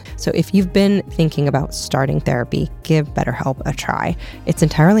worse. So if you've been thinking about starting therapy, give BetterHelp a try. It's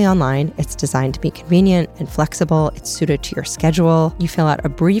entirely online. It's designed to be convenient and flexible. It's suited to your schedule. You fill out a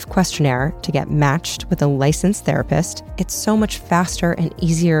brief questionnaire to get matched with a licensed therapist. It's so much faster and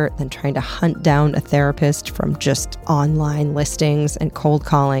easier than trying to hunt down a therapist from just online listings and cold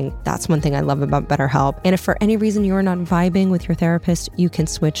calling. That's one thing I love about BetterHelp. And if for any reason you're not vibing with your therapist, you can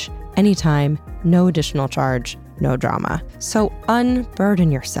switch anytime, no additional charge, no drama. So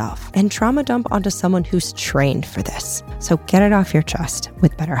unburden yourself and trauma dump onto someone who's trained for this. So get it off your chest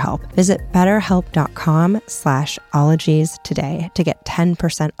with BetterHelp. Visit betterhelp.com/ologies today to get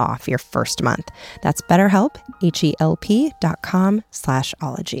 10% off your first month. That's BetterHelp,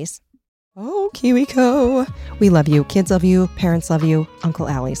 HELP.com/ologies. Oh, KiwiCo. We love you. Kids love you. Parents love you. Uncle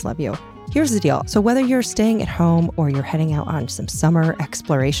Allie's love you. Here's the deal. So whether you're staying at home or you're heading out on some summer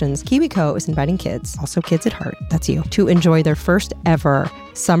explorations, KiwiCo is inviting kids, also kids at heart, that's you, to enjoy their first ever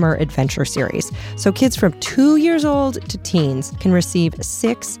summer adventure series. So kids from 2 years old to teens can receive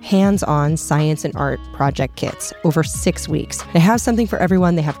 6 hands-on science and art project kits over 6 weeks. They have something for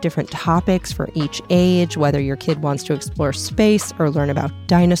everyone. They have different topics for each age, whether your kid wants to explore space or learn about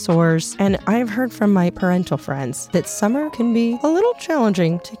dinosaurs. And I've heard from my parental friends that summer can be a little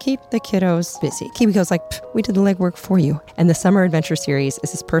challenging to keep the kiddos busy. KiwiCo's like, we did the legwork for you. And the Summer Adventure Series is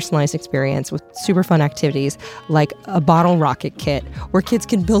this personalized experience with super fun activities like a bottle rocket kit where kids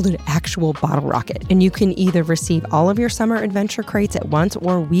can build an actual bottle rocket. And you can either receive all of your summer adventure crates at once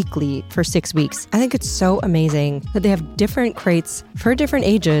or weekly for 6 weeks. I think it's so amazing that they have different crates for different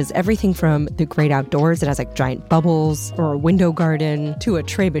ages, everything from the great outdoors that has like giant bubbles or a window garden to a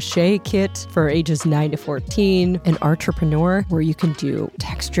trebuchet kit for ages 9 to 14, an entrepreneur where you can do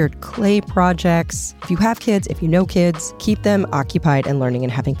textured clay projects. If you have kids, if you know kids, keep them occupied and learning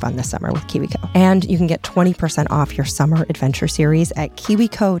and having fun this summer with KiwiCo. And you can get 20% off your summer adventure series at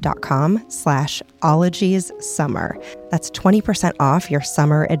kiwico.com/ologies-summer. That's 20% off your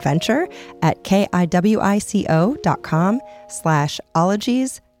summer adventure at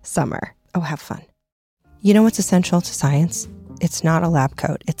kiwico.com/ologies-summer. Oh, have fun. You know what's essential to science? It's not a lab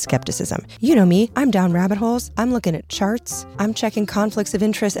coat, it's skepticism. You know me, I'm down rabbit holes, I'm looking at charts, I'm checking conflicts of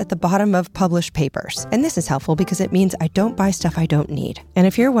interest at the bottom of published papers. And this is helpful because it means I don't buy stuff I don't need. And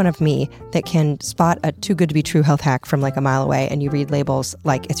if you're one of me that can spot a too good to be true health hack from like a mile away and you read labels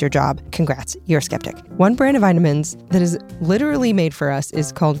like it's your job, congrats, you're a skeptic. One brand of vitamins that is literally made for us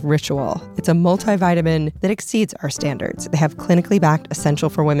is called Ritual. It's a multivitamin that exceeds our standards. They have clinically backed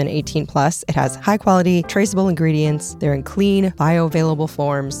essential for women 18+. It has high quality, traceable ingredients. They're in clean, bioavailable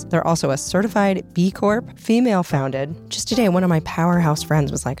forms. They're also a certified B Corp, female founded. Just today, one of my powerhouse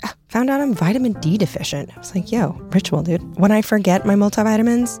friends was like, found out I'm vitamin D deficient. I was like, yo, Ritual, dude. When I forget my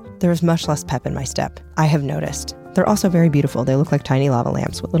multivitamins, there's much less pep in my step. I have noticed. They're also very beautiful. They look like tiny lava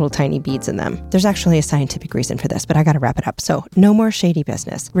lamps with little tiny beads in them. There's actually a scientific reason for this, but I gotta wrap it up. So no more shady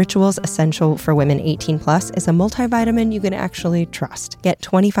business. Ritual's Essential for Women 18+ is a multivitamin you can actually trust. Get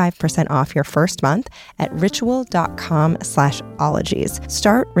 25% off your first month at ritual.com/ologies.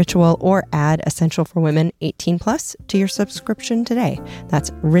 Start Ritual or add Essential for Women 18+ to your subscription today.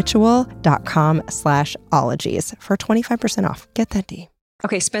 That's ritual.com/ologies for 25% off. Get that D.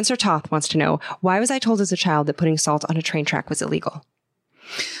 Okay, Spencer Toth wants to know, why was I told as a child that putting salt on a train track was illegal?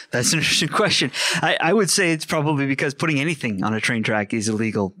 That's an interesting question. I would say it's probably because putting anything on a train track is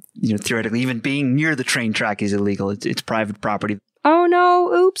illegal. You know, theoretically, even being near the train track is illegal. It's private property. Oh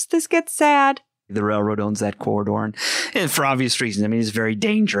no, oops, this gets sad. The railroad owns that corridor, and for obvious reasons. I mean, it's very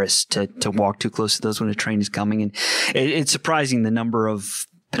dangerous to walk too close to those when a train is coming. And it's surprising the number of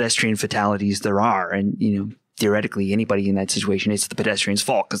pedestrian fatalities there are. And, theoretically, anybody in that situation, it's the pedestrian's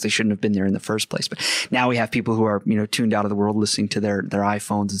fault because they shouldn't have been there in the first place. But now we have people who are, tuned out of the world, listening to their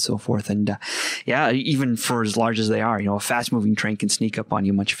iPhones and so forth. And even for as large as they are, a fast moving train can sneak up on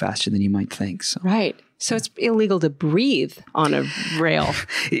you much faster than you might think. So. Right. So it's illegal to breathe on a rail.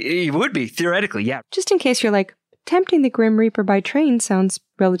 It would be, theoretically, yeah. Just in case you're like, tempting the Grim Reaper by train sounds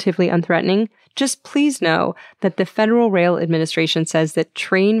relatively unthreatening, just please know that the Federal Rail Administration says that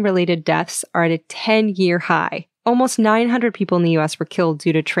train-related deaths are at a 10-year high. Almost 900 people in the U.S. were killed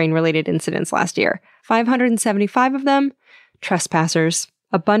due to train-related incidents last year. 575 of them, trespassers,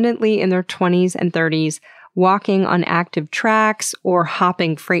 abundantly in their 20s and 30s, walking on active tracks or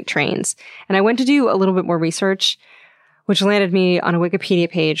hopping freight trains. And I went to do a little bit more research, which landed me on a Wikipedia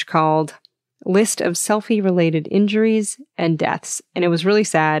page called List of Selfie-Related Injuries and Deaths. And it was really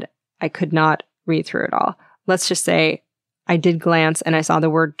sad. I could not read through it all. Let's just say I did glance and I saw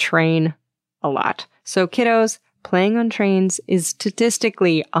the word train a lot. So kiddos, playing on trains is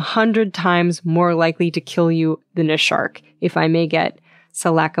statistically 100 times more likely to kill you than a shark, if I may get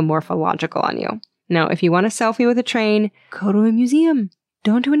selachomorphological on you. Now, if you want a selfie with a train, go to a museum.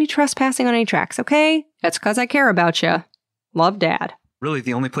 Don't do any trespassing on any tracks, okay? That's because I care about you. Love, Dad. Really,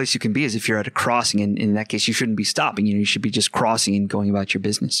 the only place you can be is if you're at a crossing. And in that case, you shouldn't be stopping. You should be just crossing and going about your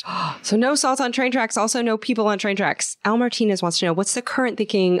business. So no salt on train tracks. Also no people on train tracks. Al Martinez wants to know, what's the current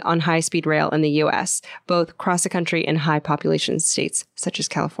thinking on high-speed rail in the U.S., both across the country and high population states such as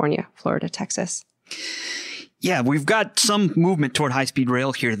California, Florida, Texas? Yeah, we've got some movement toward high-speed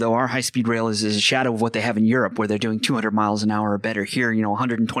rail here, though. Our high-speed rail is a shadow of what they have in Europe, where they're doing 200 miles an hour or better. Here,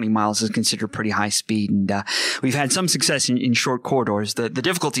 120 miles is considered pretty high speed, and we've had some success in short corridors. The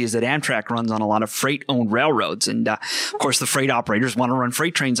difficulty is that Amtrak runs on a lot of freight-owned railroads, and of course, the freight operators want to run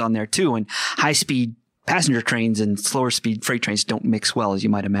freight trains on there, too, and high-speed passenger trains and slower-speed freight trains don't mix well, as you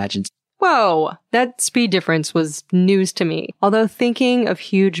might imagine. Whoa, that speed difference was news to me. Although thinking of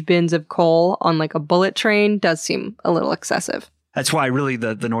huge bins of coal on like a bullet train does seem a little excessive. That's why really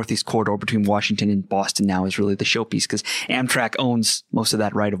the Northeast corridor between Washington and Boston now is really the showpiece, because Amtrak owns most of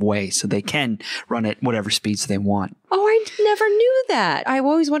that right of way, so they can run at whatever speeds they want. Oh, I never knew that. I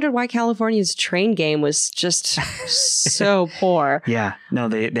always wondered why California's train game was just so poor. Yeah, no,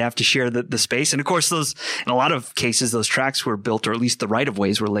 they have to share the space. And of course, in a lot of cases, those tracks were built, or at least the right of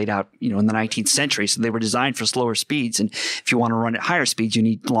ways were laid out, in the 19th century. So they were designed for slower speeds. And if you want to run at higher speeds, you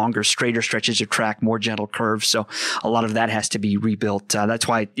need longer, straighter stretches of track, more gentle curves. So a lot of that has to be rebuilt. That's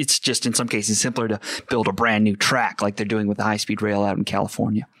why it's just in some cases simpler to build a brand new track like they're doing with the high-speed rail out in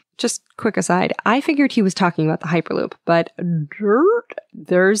California. Just quick aside, I figured he was talking about the Hyperloop, but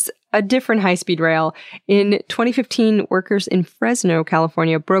there's a different high-speed rail. In 2015, workers in Fresno,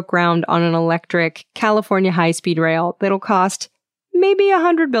 California broke ground on an electric California high-speed rail that'll cost maybe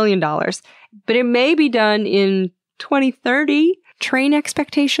 $100 billion, but it may be done in 2030. Train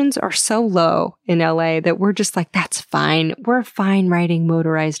expectations are so low in LA that we're just like, that's fine. We're fine riding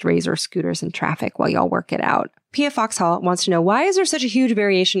motorized Razor scooters in traffic while y'all work it out. Pia Foxhall wants to know, why is there such a huge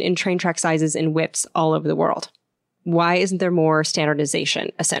variation in train track sizes and widths all over the world? Why isn't there more standardization,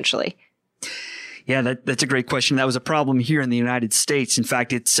 essentially? Yeah, that's a great question. That was a problem here in the United States. In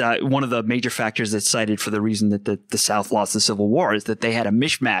fact, it's one of the major factors that's cited for the reason that the South lost the Civil War is that they had a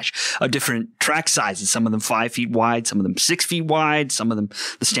mishmash of different track sizes. Some of them 5 feet wide, some of them 6 feet wide, some of them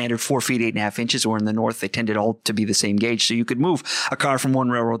the standard 4 feet, 8.5 inches, or in the North, they tended all to be the same gauge. So you could move a car from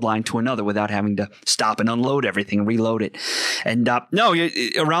one railroad line to another without having to stop and unload everything and reload it. And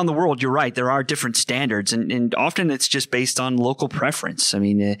around the world, you're right. There are different standards, and often it's just based on local preference. I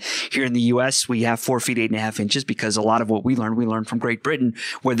mean, here in the U.S., we have 4 feet, 8.5 inches, because a lot of what we learned from Great Britain,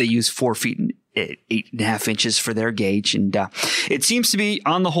 where they use 4 feet and 8.5 inches for their gauge. And it seems to be,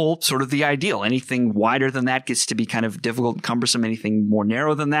 on the whole, sort of the ideal. Anything wider than that gets to be kind of difficult and cumbersome. Anything more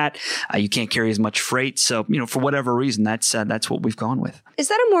narrow than that, you can't carry as much freight. So, for whatever reason, that's what we've gone with. Is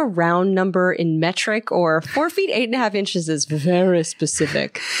that a more round number in metric, or 4 feet, 8.5 inches is very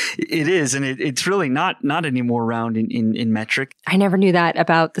specific? It is. And it's really not any more round in metric. I never knew that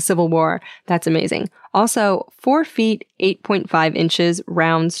about the Civil War. That's amazing. Also, 4 feet, 8.5 inches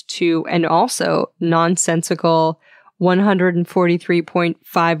rounds to an also nonsensical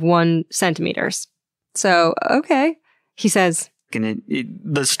 143.51 centimeters. So, okay. He says, and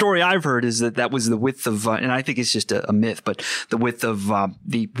the story I've heard is that was the width of, and I think it's just a myth, but the width of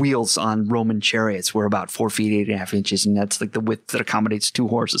the wheels on Roman chariots were about 4 feet, 8.5 inches. And that's like the width that accommodates 2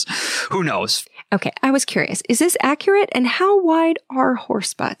 horses. Who knows? Okay, I was curious. Is this accurate, and how wide are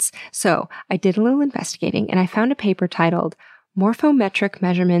horse butts? So I did a little investigating, and I found a paper titled Morphometric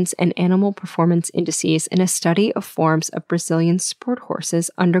Measurements and Animal Performance Indices in a Study of Forms of Brazilian Sport Horses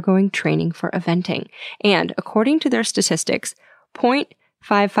Undergoing Training for Eventing. And according to their statistics,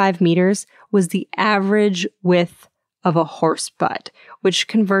 0.55 meters was the average width of a horse butt, which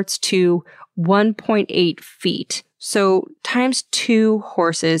converts to 1.8 feet. So times 2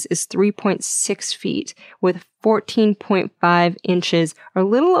 horses is 3.6 feet with 14.5 inches, or a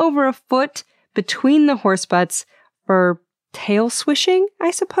little over a foot between the horse butts for tail swishing,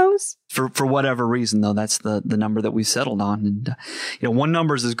 I suppose. For whatever reason, though, that's the number that we settled on. And, one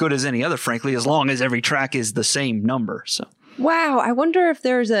number is as good as any other, frankly, as long as every track is the same number. So. Wow, I wonder if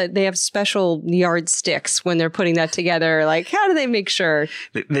they have special yardsticks when they're putting that together. Like, how do they make sure?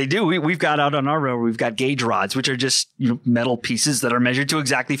 They do. We've got out on our railroad, we've got gauge rods, which are just metal pieces that are measured to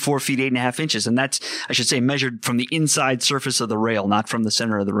exactly 4 feet, 8.5 inches. And that's, I should say, measured from the inside surface of the rail, not from the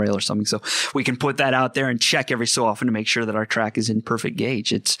center of the rail or something. So we can put that out there and check every so often to make sure that our track is in perfect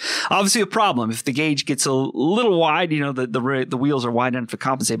gauge. It's obviously a problem. If the gauge gets a little wide, the wheels are wide enough to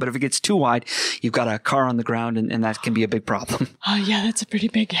compensate. But if it gets too wide, you've got a car on the ground, and that can be a big problem. Oh, yeah, that's a pretty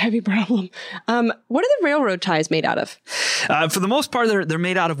big, heavy problem. What are the railroad ties made out of? For the most part, they're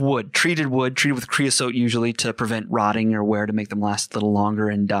made out of wood, treated with creosote usually to prevent rotting or wear, to make them last a little longer.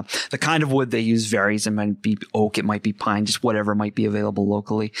 And the kind of wood they use varies. It might be oak, it might be pine, just whatever might be available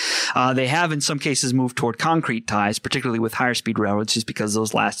locally. They have, in some cases, moved toward concrete ties, particularly with higher speed railroads, just because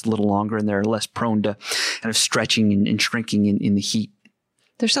those last a little longer and they're less prone to kind of stretching and shrinking in the heat.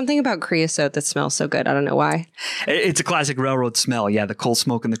 There's something about creosote that smells so good. I don't know why. It's a classic railroad smell. Yeah, the coal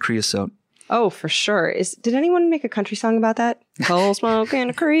smoke and the creosote. Oh, for sure. Did anyone make a country song about that? Coal smoke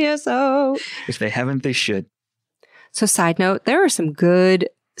and creosote. If they haven't, they should. So side note, there are some good,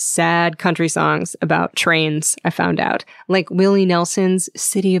 sad country songs about trains, I found out. Like Willie Nelson's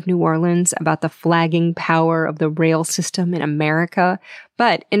City of New Orleans, about the flagging power of the rail system in America.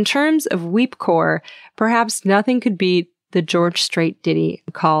 But in terms of weepcore, perhaps nothing could beat the George Strait ditty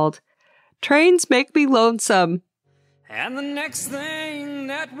called Trains Make Me Lonesome. And the next thing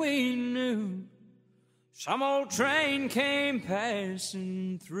that we knew, some old train came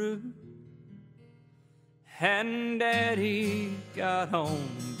passing through, and Daddy got on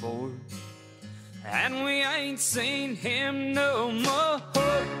board, and we ain't seen him no more.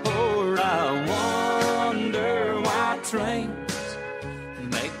 I wonder why trains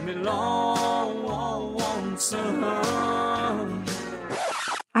make me lonesome.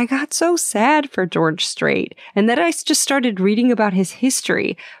 I got so sad for George Strait, and then I just started reading about his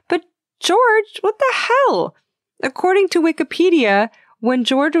history. But George, what the hell? According to Wikipedia, when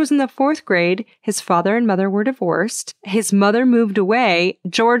George was in the 4th grade, his father and mother were divorced. His mother moved away.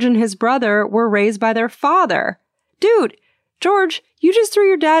 George and his brother were raised by their father. Dude, George, you just threw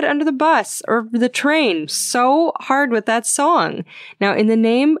your dad under the bus or the train so hard with that song. Now, in the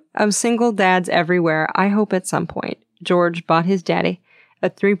name of single dads everywhere, I hope at some point George bought his daddy a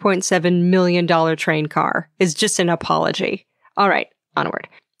 $3.7 million train car. Is just an apology. All right, onward.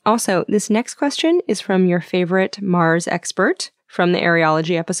 Also, this next question is from your favorite Mars expert from the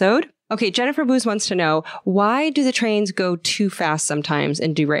areology episode. Okay, Jennifer Booz wants to know, why do the trains go too fast sometimes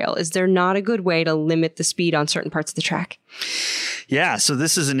and derail? Is there not a good way to limit the speed on certain parts of the track? Yeah, so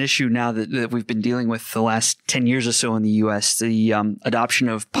this is an issue now that we've been dealing with the last 10 years or so in the U.S., the adoption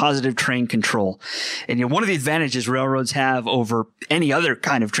of positive train control. And one of the advantages railroads have over any other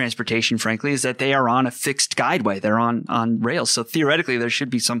kind of transportation, frankly, is that they are on a fixed guideway. They're on rails. So theoretically, there should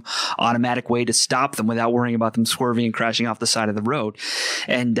be some automatic way to stop them without worrying about them swerving and crashing off the side of the road.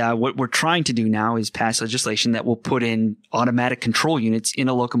 And what we're trying to do now is pass legislation that will put in automatic control units in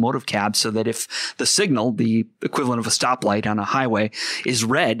a locomotive cab, so that if the signal, the equivalent of a stoplight on a highway, is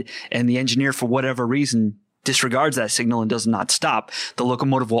red and the engineer, for whatever reason, disregards that signal and does not stop, the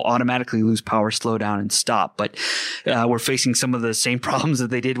locomotive will automatically lose power, slow down, and stop. But we're facing some of the same problems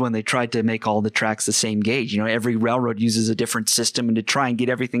that they did when they tried to make all the tracks the same gauge. Every railroad uses a different system, and to try and get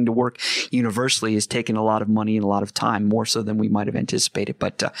everything to work universally has taken a lot of money and a lot of time, more so than we might have anticipated.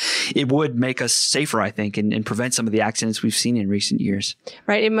 But it would make us safer, I think, and prevent some of the accidents we've seen in recent years.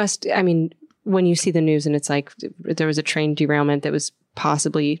 Right. It must, when you see the news and it's like there was a train derailment that was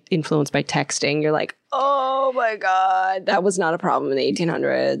possibly influenced by texting, you're like, oh my God, that was not a problem in the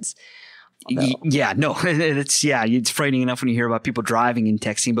 1800s. Yeah, no, it's frightening enough when you hear about people driving and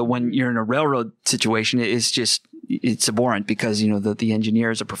texting, but when you're in a railroad situation, it's just, it's abhorrent because, the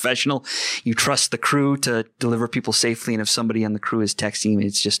engineer is a professional. You trust the crew to deliver people safely. And if somebody on the crew is texting,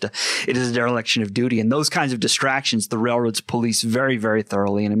 it is a dereliction of duty. And those kinds of distractions, the railroads police very, very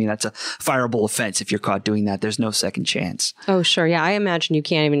thoroughly. And I mean, that's a fireable offense if you're caught doing that. There's no second chance. Oh, sure. Yeah. I imagine you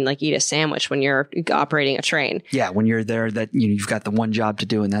can't even eat a sandwich when you're operating a train. Yeah. When you're there, that you've got the one job to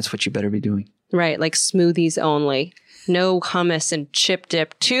do, and that's what you better be doing. Right. Like smoothies only. No hummus and chip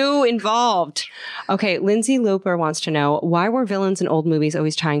dip. Too involved. Okay. Lindsay Loper wants to know, why were villains in old movies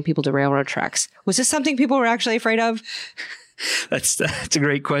always tying people to railroad tracks? Was this something people were actually afraid of? That's a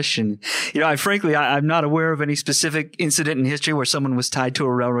great question. I'm not aware of any specific incident in history where someone was tied to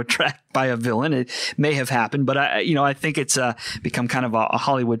a railroad track by a villain. It may have happened, but I think it's become kind of a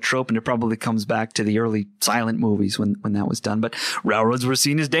Hollywood trope, and it probably comes back to the early silent movies when that was done. But railroads were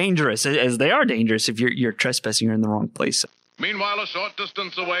seen as dangerous, as they are dangerous if you're trespassing or in the wrong place. Meanwhile, a short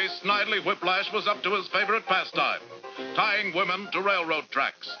distance away, Snidely Whiplash was up to his favorite pastime, tying women to railroad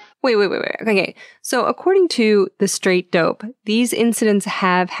tracks. Wait. Okay. So according to The Straight Dope, these incidents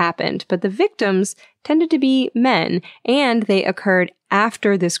have happened, but the victims tended to be men, and they occurred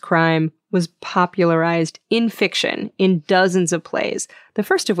after this crime was popularized in fiction in dozens of plays, the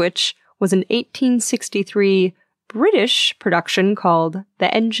first of which was an 1863 British production called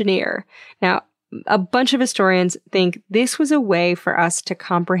The Engineer. Now, a bunch of historians think this was a way for us to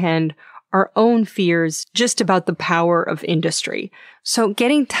comprehend our own fears just about the power of industry. So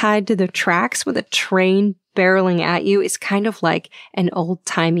getting tied to the tracks with a train barreling at you is kind of like an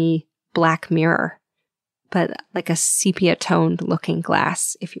old-timey Black Mirror, but like a sepia-toned looking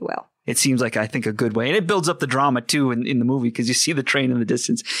glass, if you will. It seems like, I think, a good way. And it builds up the drama, too, in the movie, because you see the train in the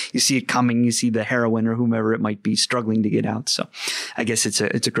distance. You see it coming. You see the heroine or whomever it might be struggling to get out. So I guess it's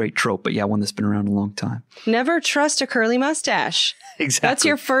a great trope, but yeah, one that's been around a long time. Never trust a curly mustache. Exactly. That's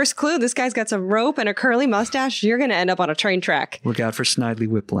your first clue. This guy's got some rope and a curly mustache. You're going to end up on a train track. Look out for Snidely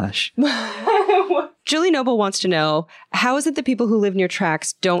Whiplash. Julie Noble wants to know, how is it that people who live near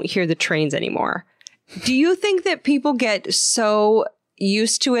tracks don't hear the trains anymore? Do you think that people get so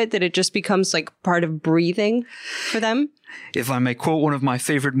used to it that it just becomes like part of breathing for them? If I may quote one of my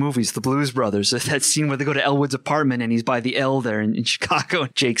favorite movies, The Blues Brothers, that scene where they go to Elwood's apartment and he's by the L there in Chicago.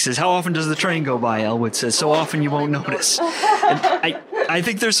 Jake says, "How often does the train go by?" Elwood says, "So often you won't notice." And I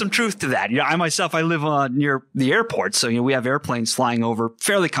think there's some truth to that. I myself, I live near the airport, so we have airplanes flying over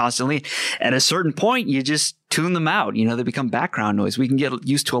fairly constantly. At a certain point, you just tune them out. They become background noise. We can get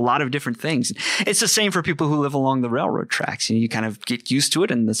used to a lot of different things. It's the same for people who live along the railroad tracks. You kind of get used to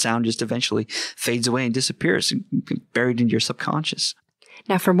it, and the sound just eventually fades away and disappears, buried into your subconscious.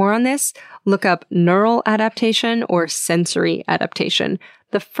 Now, for more on this, look up neural adaptation or sensory adaptation.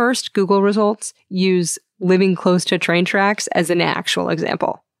 The first Google results use living close to train tracks as an actual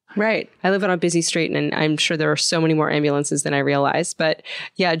example. Right. I live on a busy street, and I'm sure there are so many more ambulances than I realize. But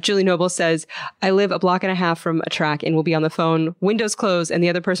yeah, Julie Noble says, I live a block and a half from a track and will be on the phone, windows closed, and the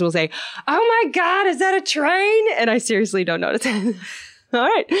other person will say, "Oh my God, is that a train?" And I seriously don't notice it. All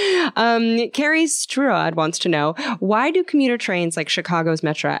right. Carrie Struad wants to know, why do commuter trains like Chicago's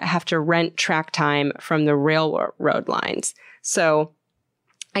Metra have to rent track time from the railroad lines? So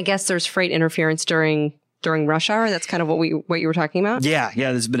I guess there's freight interference during rush hour. That's kind of what you were talking about. Yeah.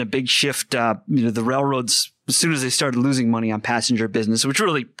 There's been a big shift. The railroads, as soon as they started losing money on passenger business, which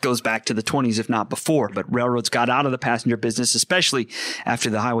really goes back to the 20s, if not before, but railroads got out of the passenger business, especially after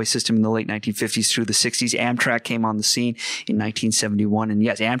the highway system in the late 1950s through the 60s. Amtrak came on the scene in 1971. And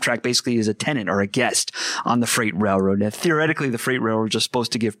yes, Amtrak basically is a tenant or a guest on the freight railroad. And theoretically, the freight railroads are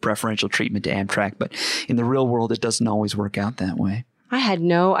supposed to give preferential treatment to Amtrak, but in the real world, it doesn't always work out that way. I had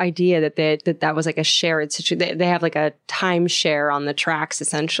no idea that was like a shared situation. They have like a timeshare on the tracks,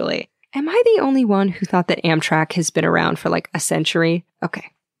 essentially. Am I the only one who thought that Amtrak has been around for like a century?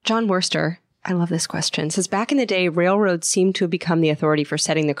 Okay. John Worster, I love this question, says, back in the day, railroads seemed to have become the authority for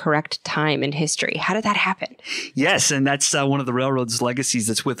setting the correct time in history. How did that happen? Yes, and that's one of the railroad's legacies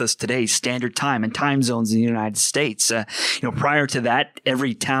that's with us today, standard time and time zones in the United States. Prior to that,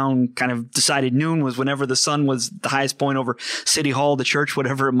 every town kind of decided noon was whenever the sun was the highest point over City Hall, the church,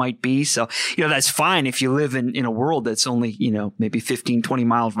 whatever it might be. So, that's fine if you live in a world that's only, maybe 15, 20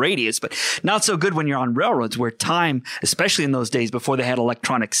 miles radius, but not so good when you're on railroads where time, especially in those days before they had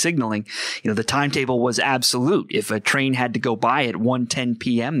electronic signaling, the timetable was absolute. If a train had to go by at 1:10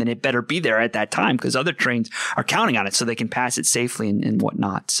 p.m., then it better be there at that time because other trains are counting on it so they can pass it safely and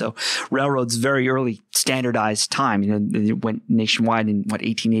whatnot. So railroads very early standardized time. It went nationwide in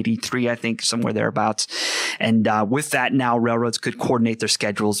 1883, I think, somewhere thereabouts. And with that, now railroads could coordinate their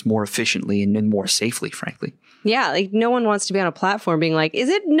schedules more efficiently and more safely, frankly. Yeah, like no one wants to be on a platform being like, is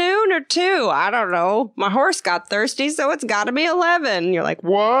it noon or 2? I don't know. My horse got thirsty, so it's got to be 11. You're like,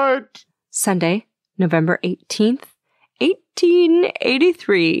 what? Sunday, November 18th,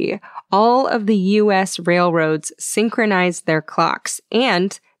 1883. All of the U.S. railroads synchronized their clocks.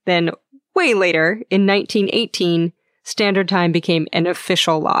 And then way later, in 1918, Standard Time became an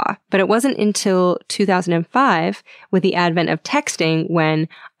official law. But it wasn't until 2005, with the advent of texting, when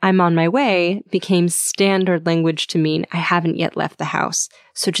I'm on my way became standard language to mean I haven't yet left the house,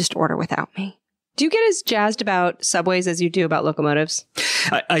 so just order without me. Do you get as jazzed about subways as you do about locomotives?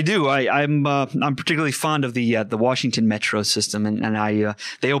 I do. I'm particularly fond of the Washington Metro system, and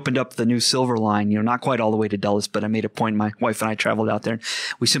they opened up the new Silver Line. Not quite all the way to Dulles, but I made a point. My wife and I traveled out there, and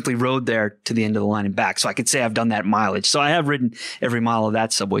we simply rode there to the end of the line and back. So I could say I've done that mileage. So I have ridden every mile of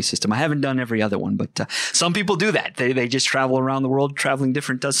that subway system. I haven't done every other one, but some people do that. They just travel around the world, traveling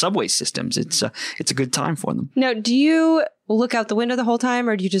different subway systems. It's a good time for them. Now, do you look out the window the whole time,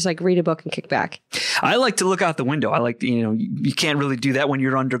 or do you just like read a book and kick back? I like to look out the window. I like, you can't really do that when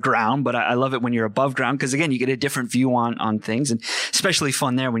you're underground, but I love it when you're above ground because, again, you get a different view on things, and especially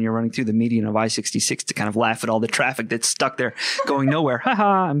fun there when you're running through the median of I-66 to kind of laugh at all the traffic that's stuck there going nowhere. Ha,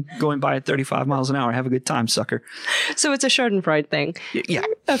 I'm going by at 35 miles an hour. Have a good time, sucker. So it's a Schadenfreude thing. Yeah.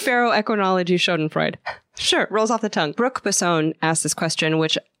 A ferroequinology Schadenfreude. Sure, rolls off the tongue. Brooke Basone asked this question,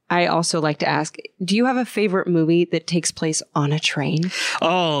 which I also like to ask, do you have a favorite movie that takes place on a train?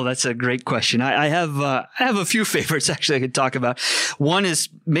 Oh, that's a great question. I have a few favorites actually I could talk about. One is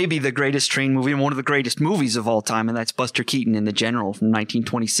maybe the greatest train movie and one of the greatest movies of all time, and that's Buster Keaton in The General from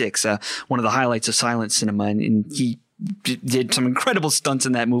 1926. One of the highlights of silent cinema, and he did some incredible stunts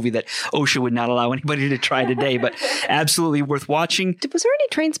in that movie that OSHA would not allow anybody to try today, but absolutely worth watching. Was there any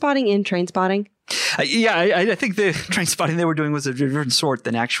train spotting in Train Spotting? I think the train spotting they were doing was a different sort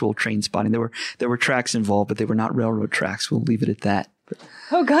than actual train spotting. There were tracks involved, but they were not railroad tracks. We'll leave it at that.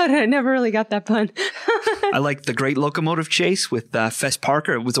 Oh, God, I never really got that pun. I like The Great Locomotive Chase with Fess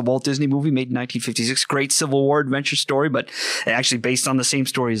Parker. It was a Walt Disney movie made in 1956. Great Civil War adventure story, but actually based on the same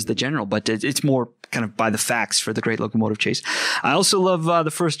story as The General. But it's more kind of by the facts for The Great Locomotive Chase. I also love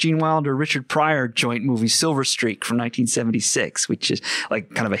the first Gene Wilder, Richard Pryor joint movie, Silver Streak from 1976, which is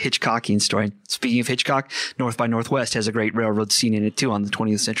like kind of a Hitchcockian story. Speaking of Hitchcock, North by Northwest has a great railroad scene in it too on the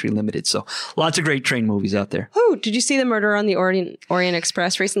 20th Century Limited. So lots of great train movies out there. Oh, did you see The Murder on the Orient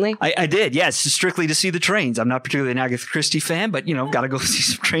Express recently? I did, yes, strictly to see the trains. I'm not particularly an Agatha Christie fan, but, got to go see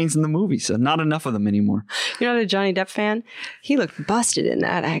some trains in the movie. So not enough of them anymore. You're not a Johnny Depp fan? He looked busted in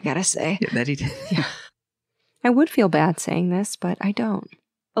that, I gotta say. Yeah, that he did. Yeah. I would feel bad saying this, but I don't.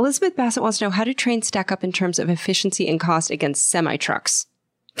 Elizabeth Bassett wants to know, how do trains stack up in terms of efficiency and cost against semi-trucks?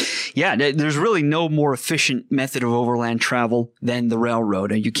 Yeah, there's really no more efficient method of overland travel than the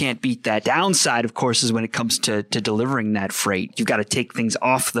railroad. You can't beat that. Downside, of course, is when it comes to delivering that freight. You've got to take things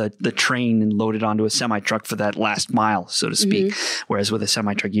off the train and load it onto a semi-truck for that last mile, so to speak. Mm-hmm. Whereas with a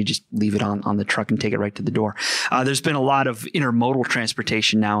semi-truck, you just leave it on the truck and take it right to the door. There's been a lot of intermodal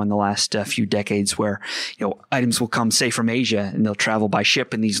transportation now in the last few decades where, items will come, say, from Asia, and they'll travel by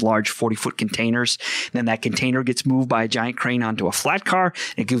ship in these large 40-foot containers. And then that container gets moved by a giant crane onto a flat car.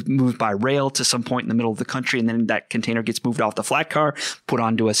 It gets moved by rail to some point in the middle of the country, and then that container gets moved off the flat car, put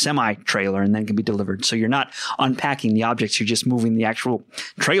onto a semi-trailer, and then can be delivered. So you're not unpacking the objects, you're just moving the actual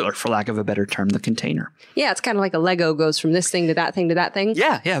trailer, for lack of a better term, the container. Yeah, it's kind of like a Lego goes from this thing to that thing to that thing.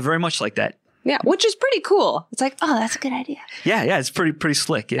 Yeah, very much like that. Yeah, which is pretty cool. It's like, oh, that's a good idea. Yeah, it's pretty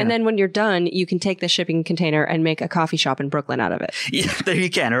slick. Yeah. And then when you're done, you can take the shipping container and make a coffee shop in Brooklyn out of it. Yeah, there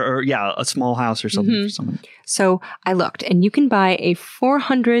you can. Or a small house or something for someone. So I looked, and you can buy a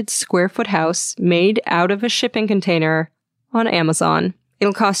 400 square foot house made out of a shipping container on Amazon.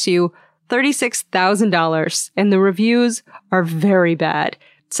 It'll cost you $36,000, and the reviews are very bad.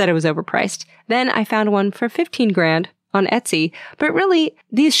 It said it was overpriced. Then I found one for $15,000 on Etsy, but really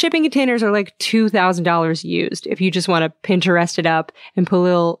these shipping containers are like $2,000 used if you just want to Pinterest it up and put a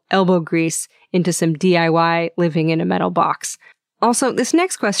little elbow grease into some DIY living in a metal box. Also, this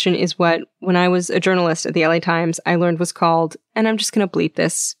next question is what, when I was a journalist at the LA Times, I learned was called, and I'm just going to bleep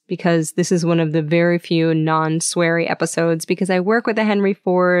this because this is one of the very few non-sweary episodes because I work with a Henry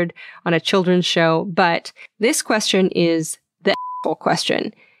Ford on a children's show, but this question is the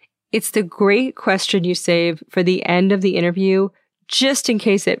question. It's the great question you save for the end of the interview, just in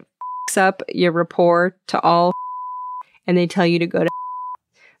case it f***s up your rapport to all and they tell you to go to.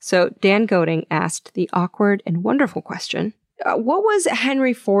 So Dan Goding asked the awkward and wonderful question. What was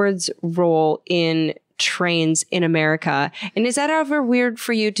Henry Ford's role in trains in America? And is that ever weird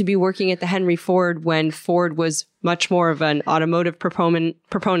for you to be working at the Henry Ford when Ford was much more of an automotive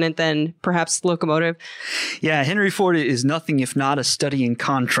proponent than perhaps locomotive. Yeah, Henry Ford is nothing if not a study in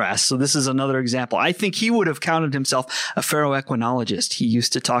contrast. So this is another example. I think he would have counted himself a ferroequinologist. He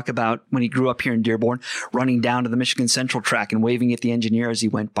used to talk about, when he grew up here in Dearborn, running down to the Michigan Central track and waving at the engineer as he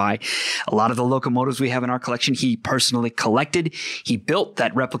went by. A lot of the locomotives we have in our collection, he personally collected. He built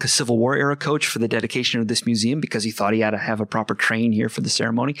that replica Civil War era coach for the dedication of this museum because he thought he had to have a proper train here for the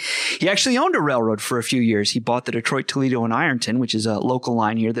ceremony. He actually owned a railroad for a few years. He bought the Detroit, Toledo, and Ironton, which is a local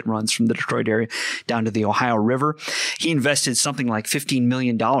line here that runs from the Detroit area down to the Ohio River. He invested something like $15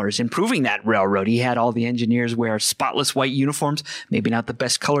 million improving that railroad. He had all the engineers wear spotless white uniforms, maybe not the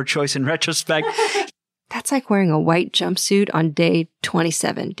best color choice in retrospect. That's like wearing a white jumpsuit on day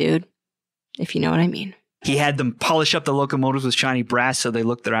 27, dude, if you know what I mean. He had them polish up the locomotives with shiny brass so they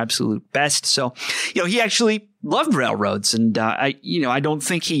looked their absolute best. So, he actually loved railroads. And, I don't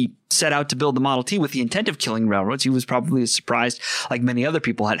think he set out to build the Model T with the intent of killing railroads. He was probably as surprised, like many other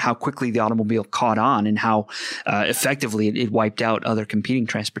people, at how quickly the automobile caught on and how effectively it wiped out other competing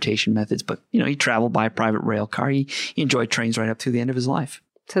transportation methods. But, he traveled by a private rail car. He enjoyed trains right up to the end of his life.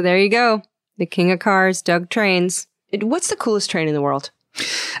 So there you go. The king of cars dug trains. What's the coolest train in the world?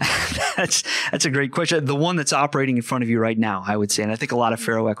 That's a great question. The one that's operating in front of you right now, I would say. And I think a lot of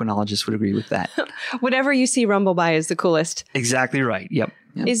ferroequinologists would agree with that. Whatever you see rumble by is the coolest. Exactly right. Yep.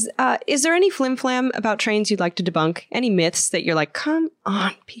 Is there any flim-flam about trains you'd like to debunk? Any myths that you're like, come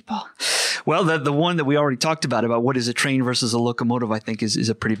on, people? Well, the one that we already talked about what is a train versus a locomotive, I think is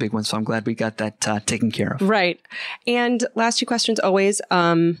a pretty big one. So I'm glad we got that taken care of. Right. And last two questions always.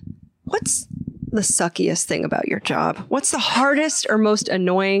 What's the suckiest thing about your job? What's the hardest or most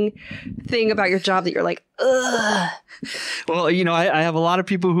annoying thing about your job that you're like, ugh? Well, I have a lot of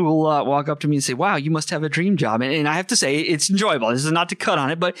people who will walk up to me and say, wow, you must have a dream job. And I have to say it's enjoyable. This is not to cut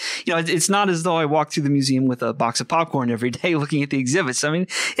on it, but it's not as though I walk through the museum with a box of popcorn every day looking at the exhibits. I mean,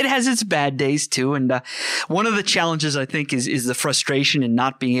 it has its bad days too. And one of the challenges I think is the frustration in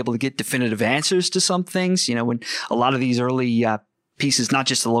not being able to get definitive answers to some things. When a lot of these early pieces, not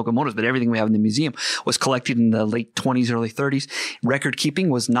just the locomotives, but everything we have in the museum was collected in the late 20s, early 30s. Record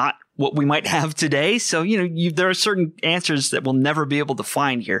keeping was not what we might have today. So, there are certain answers that we'll never be able to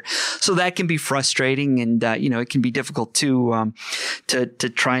find here. So that can be frustrating. And, it can be difficult to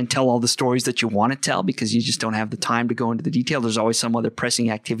try and tell all the stories that you want to tell because you just don't have the time to go into the detail. There's always some other pressing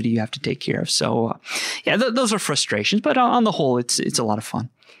activity you have to take care of. So, those are frustrations. But on the whole, it's a lot of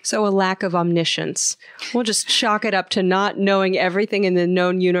fun. So a lack of omniscience. We'll just chalk it up to not knowing everything in the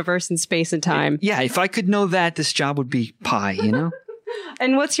known universe and space and time. Yeah, if I could know that, this job would be pie,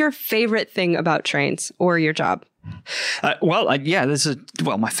 And what's your favorite thing about trains or your job? I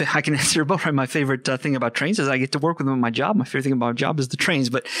can answer both. My favorite thing about trains is I get to work with them in my job. My favorite thing about my job is the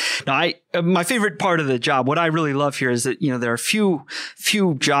trains. But no, my favorite part of the job, what I really love here is that, there are few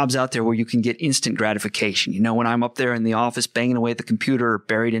jobs out there where you can get instant gratification. When I'm up there in the office banging away at the computer or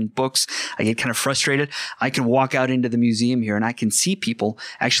buried in books, I get kind of frustrated. I can walk out into the museum here and I can see people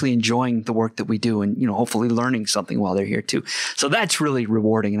actually enjoying the work that we do and, hopefully learning something while they're here too. So that's really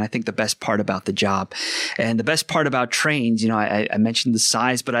rewarding. And I think the best part about the job and the best part about trains, I mentioned the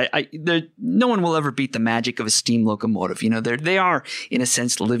size, but no one will ever beat the magic of a steam locomotive. They are in a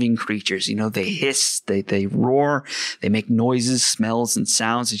sense living creatures. They hiss, they roar, they make noises, smells, and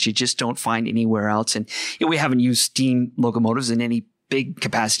sounds that you just don't find anywhere else. And we haven't used steam locomotives in any big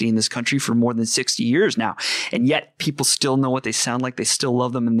capacity in this country for more than 60 years now. And yet people still know what they sound like. They still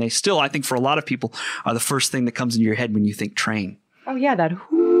love them. And they still, I think for a lot of people, are the first thing that comes into your head when you think train. Oh yeah,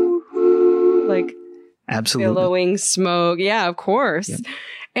 that whoo, like absolutely billowing smoke. Yeah, of course. Yep.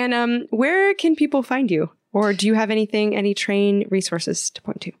 And where can people find you? Or do you have any train resources to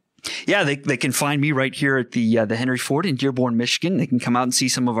point to? Yeah, they can find me right here at the Henry Ford in Dearborn, Michigan. They can come out and see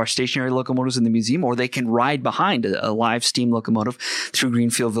some of our stationary locomotives in the museum, or they can ride behind a live steam locomotive through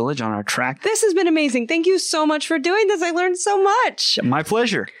Greenfield Village on our track. This has been amazing. Thank you so much for doing this. I learned so much. My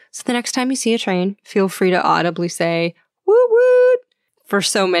pleasure. So the next time you see a train, feel free to audibly say, woot woot, for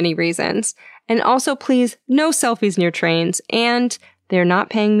so many reasons. And also, please, no selfies near trains. And they're not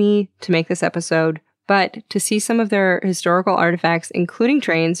paying me to make this episode. But to see some of their historical artifacts, including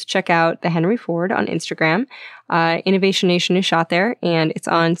trains, check out the Henry Ford on Instagram. Innovation Nation is shot there, and it's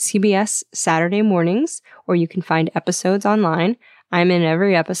on CBS Saturday mornings, or you can find episodes online. I'm in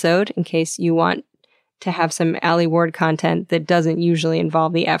every episode in case you want to have some Allie Ward content that doesn't usually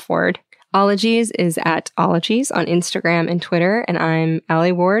involve the F word. Ologies is at Ologies on Instagram and Twitter, and I'm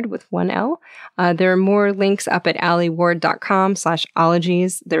Allie Ward with one L. There are more links up at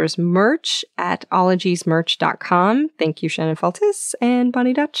allieward.com/ologies. There's merch at ologiesmerch.com. Thank you, Shannon Feltis and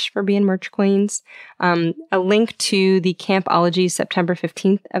Bonnie Dutch, for being merch queens. A link to the Camp Ologies September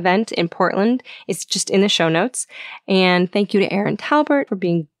 15th event in Portland is just in the show notes. And thank you to Aaron Talbert for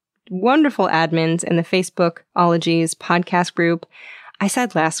being wonderful admins in the Facebook Ologies podcast group. I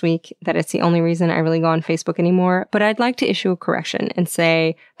said last week that it's the only reason I really go on Facebook anymore, but I'd like to issue a correction and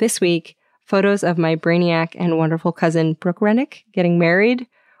say this week, photos of my brainiac and wonderful cousin Brooke Rennick getting married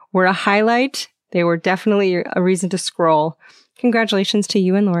were a highlight. They were definitely a reason to scroll. Congratulations to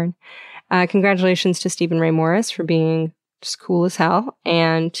you and Lauren. Congratulations to Stephen Ray Morris for being just cool as hell,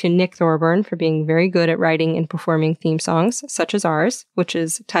 and to Nick Thorburn for being very good at writing and performing theme songs, such as ours, which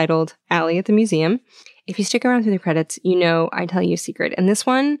is titled Allie at the Museum. If you stick around through the credits, you know I tell you a secret. And this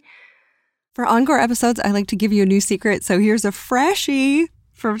one, for encore episodes, I like to give you a new secret. So here's a freshie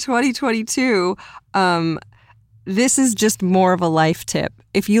from 2022. This is just more of a life tip.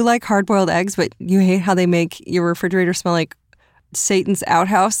 If you like hard-boiled eggs, but you hate how they make your refrigerator smell like Satan's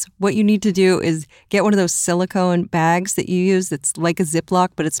outhouse, what you need to do is get one of those silicone bags that you use that's like a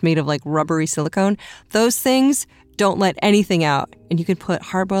Ziploc, but it's made of like rubbery silicone. Those things don't let anything out. And you can put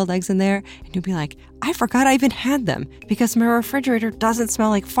hard-boiled eggs in there and you'll be like, I forgot I even had them because my refrigerator doesn't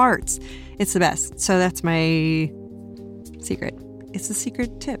smell like farts. It's the best. So that's my secret. It's a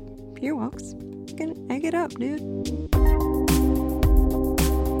secret tip. You're welcome. You can egg it up, dude.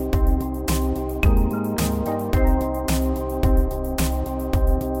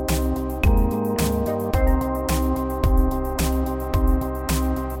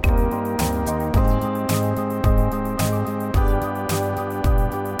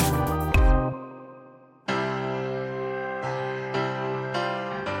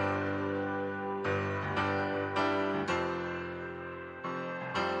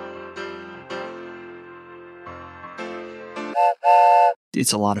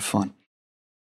 It's a lot of fun.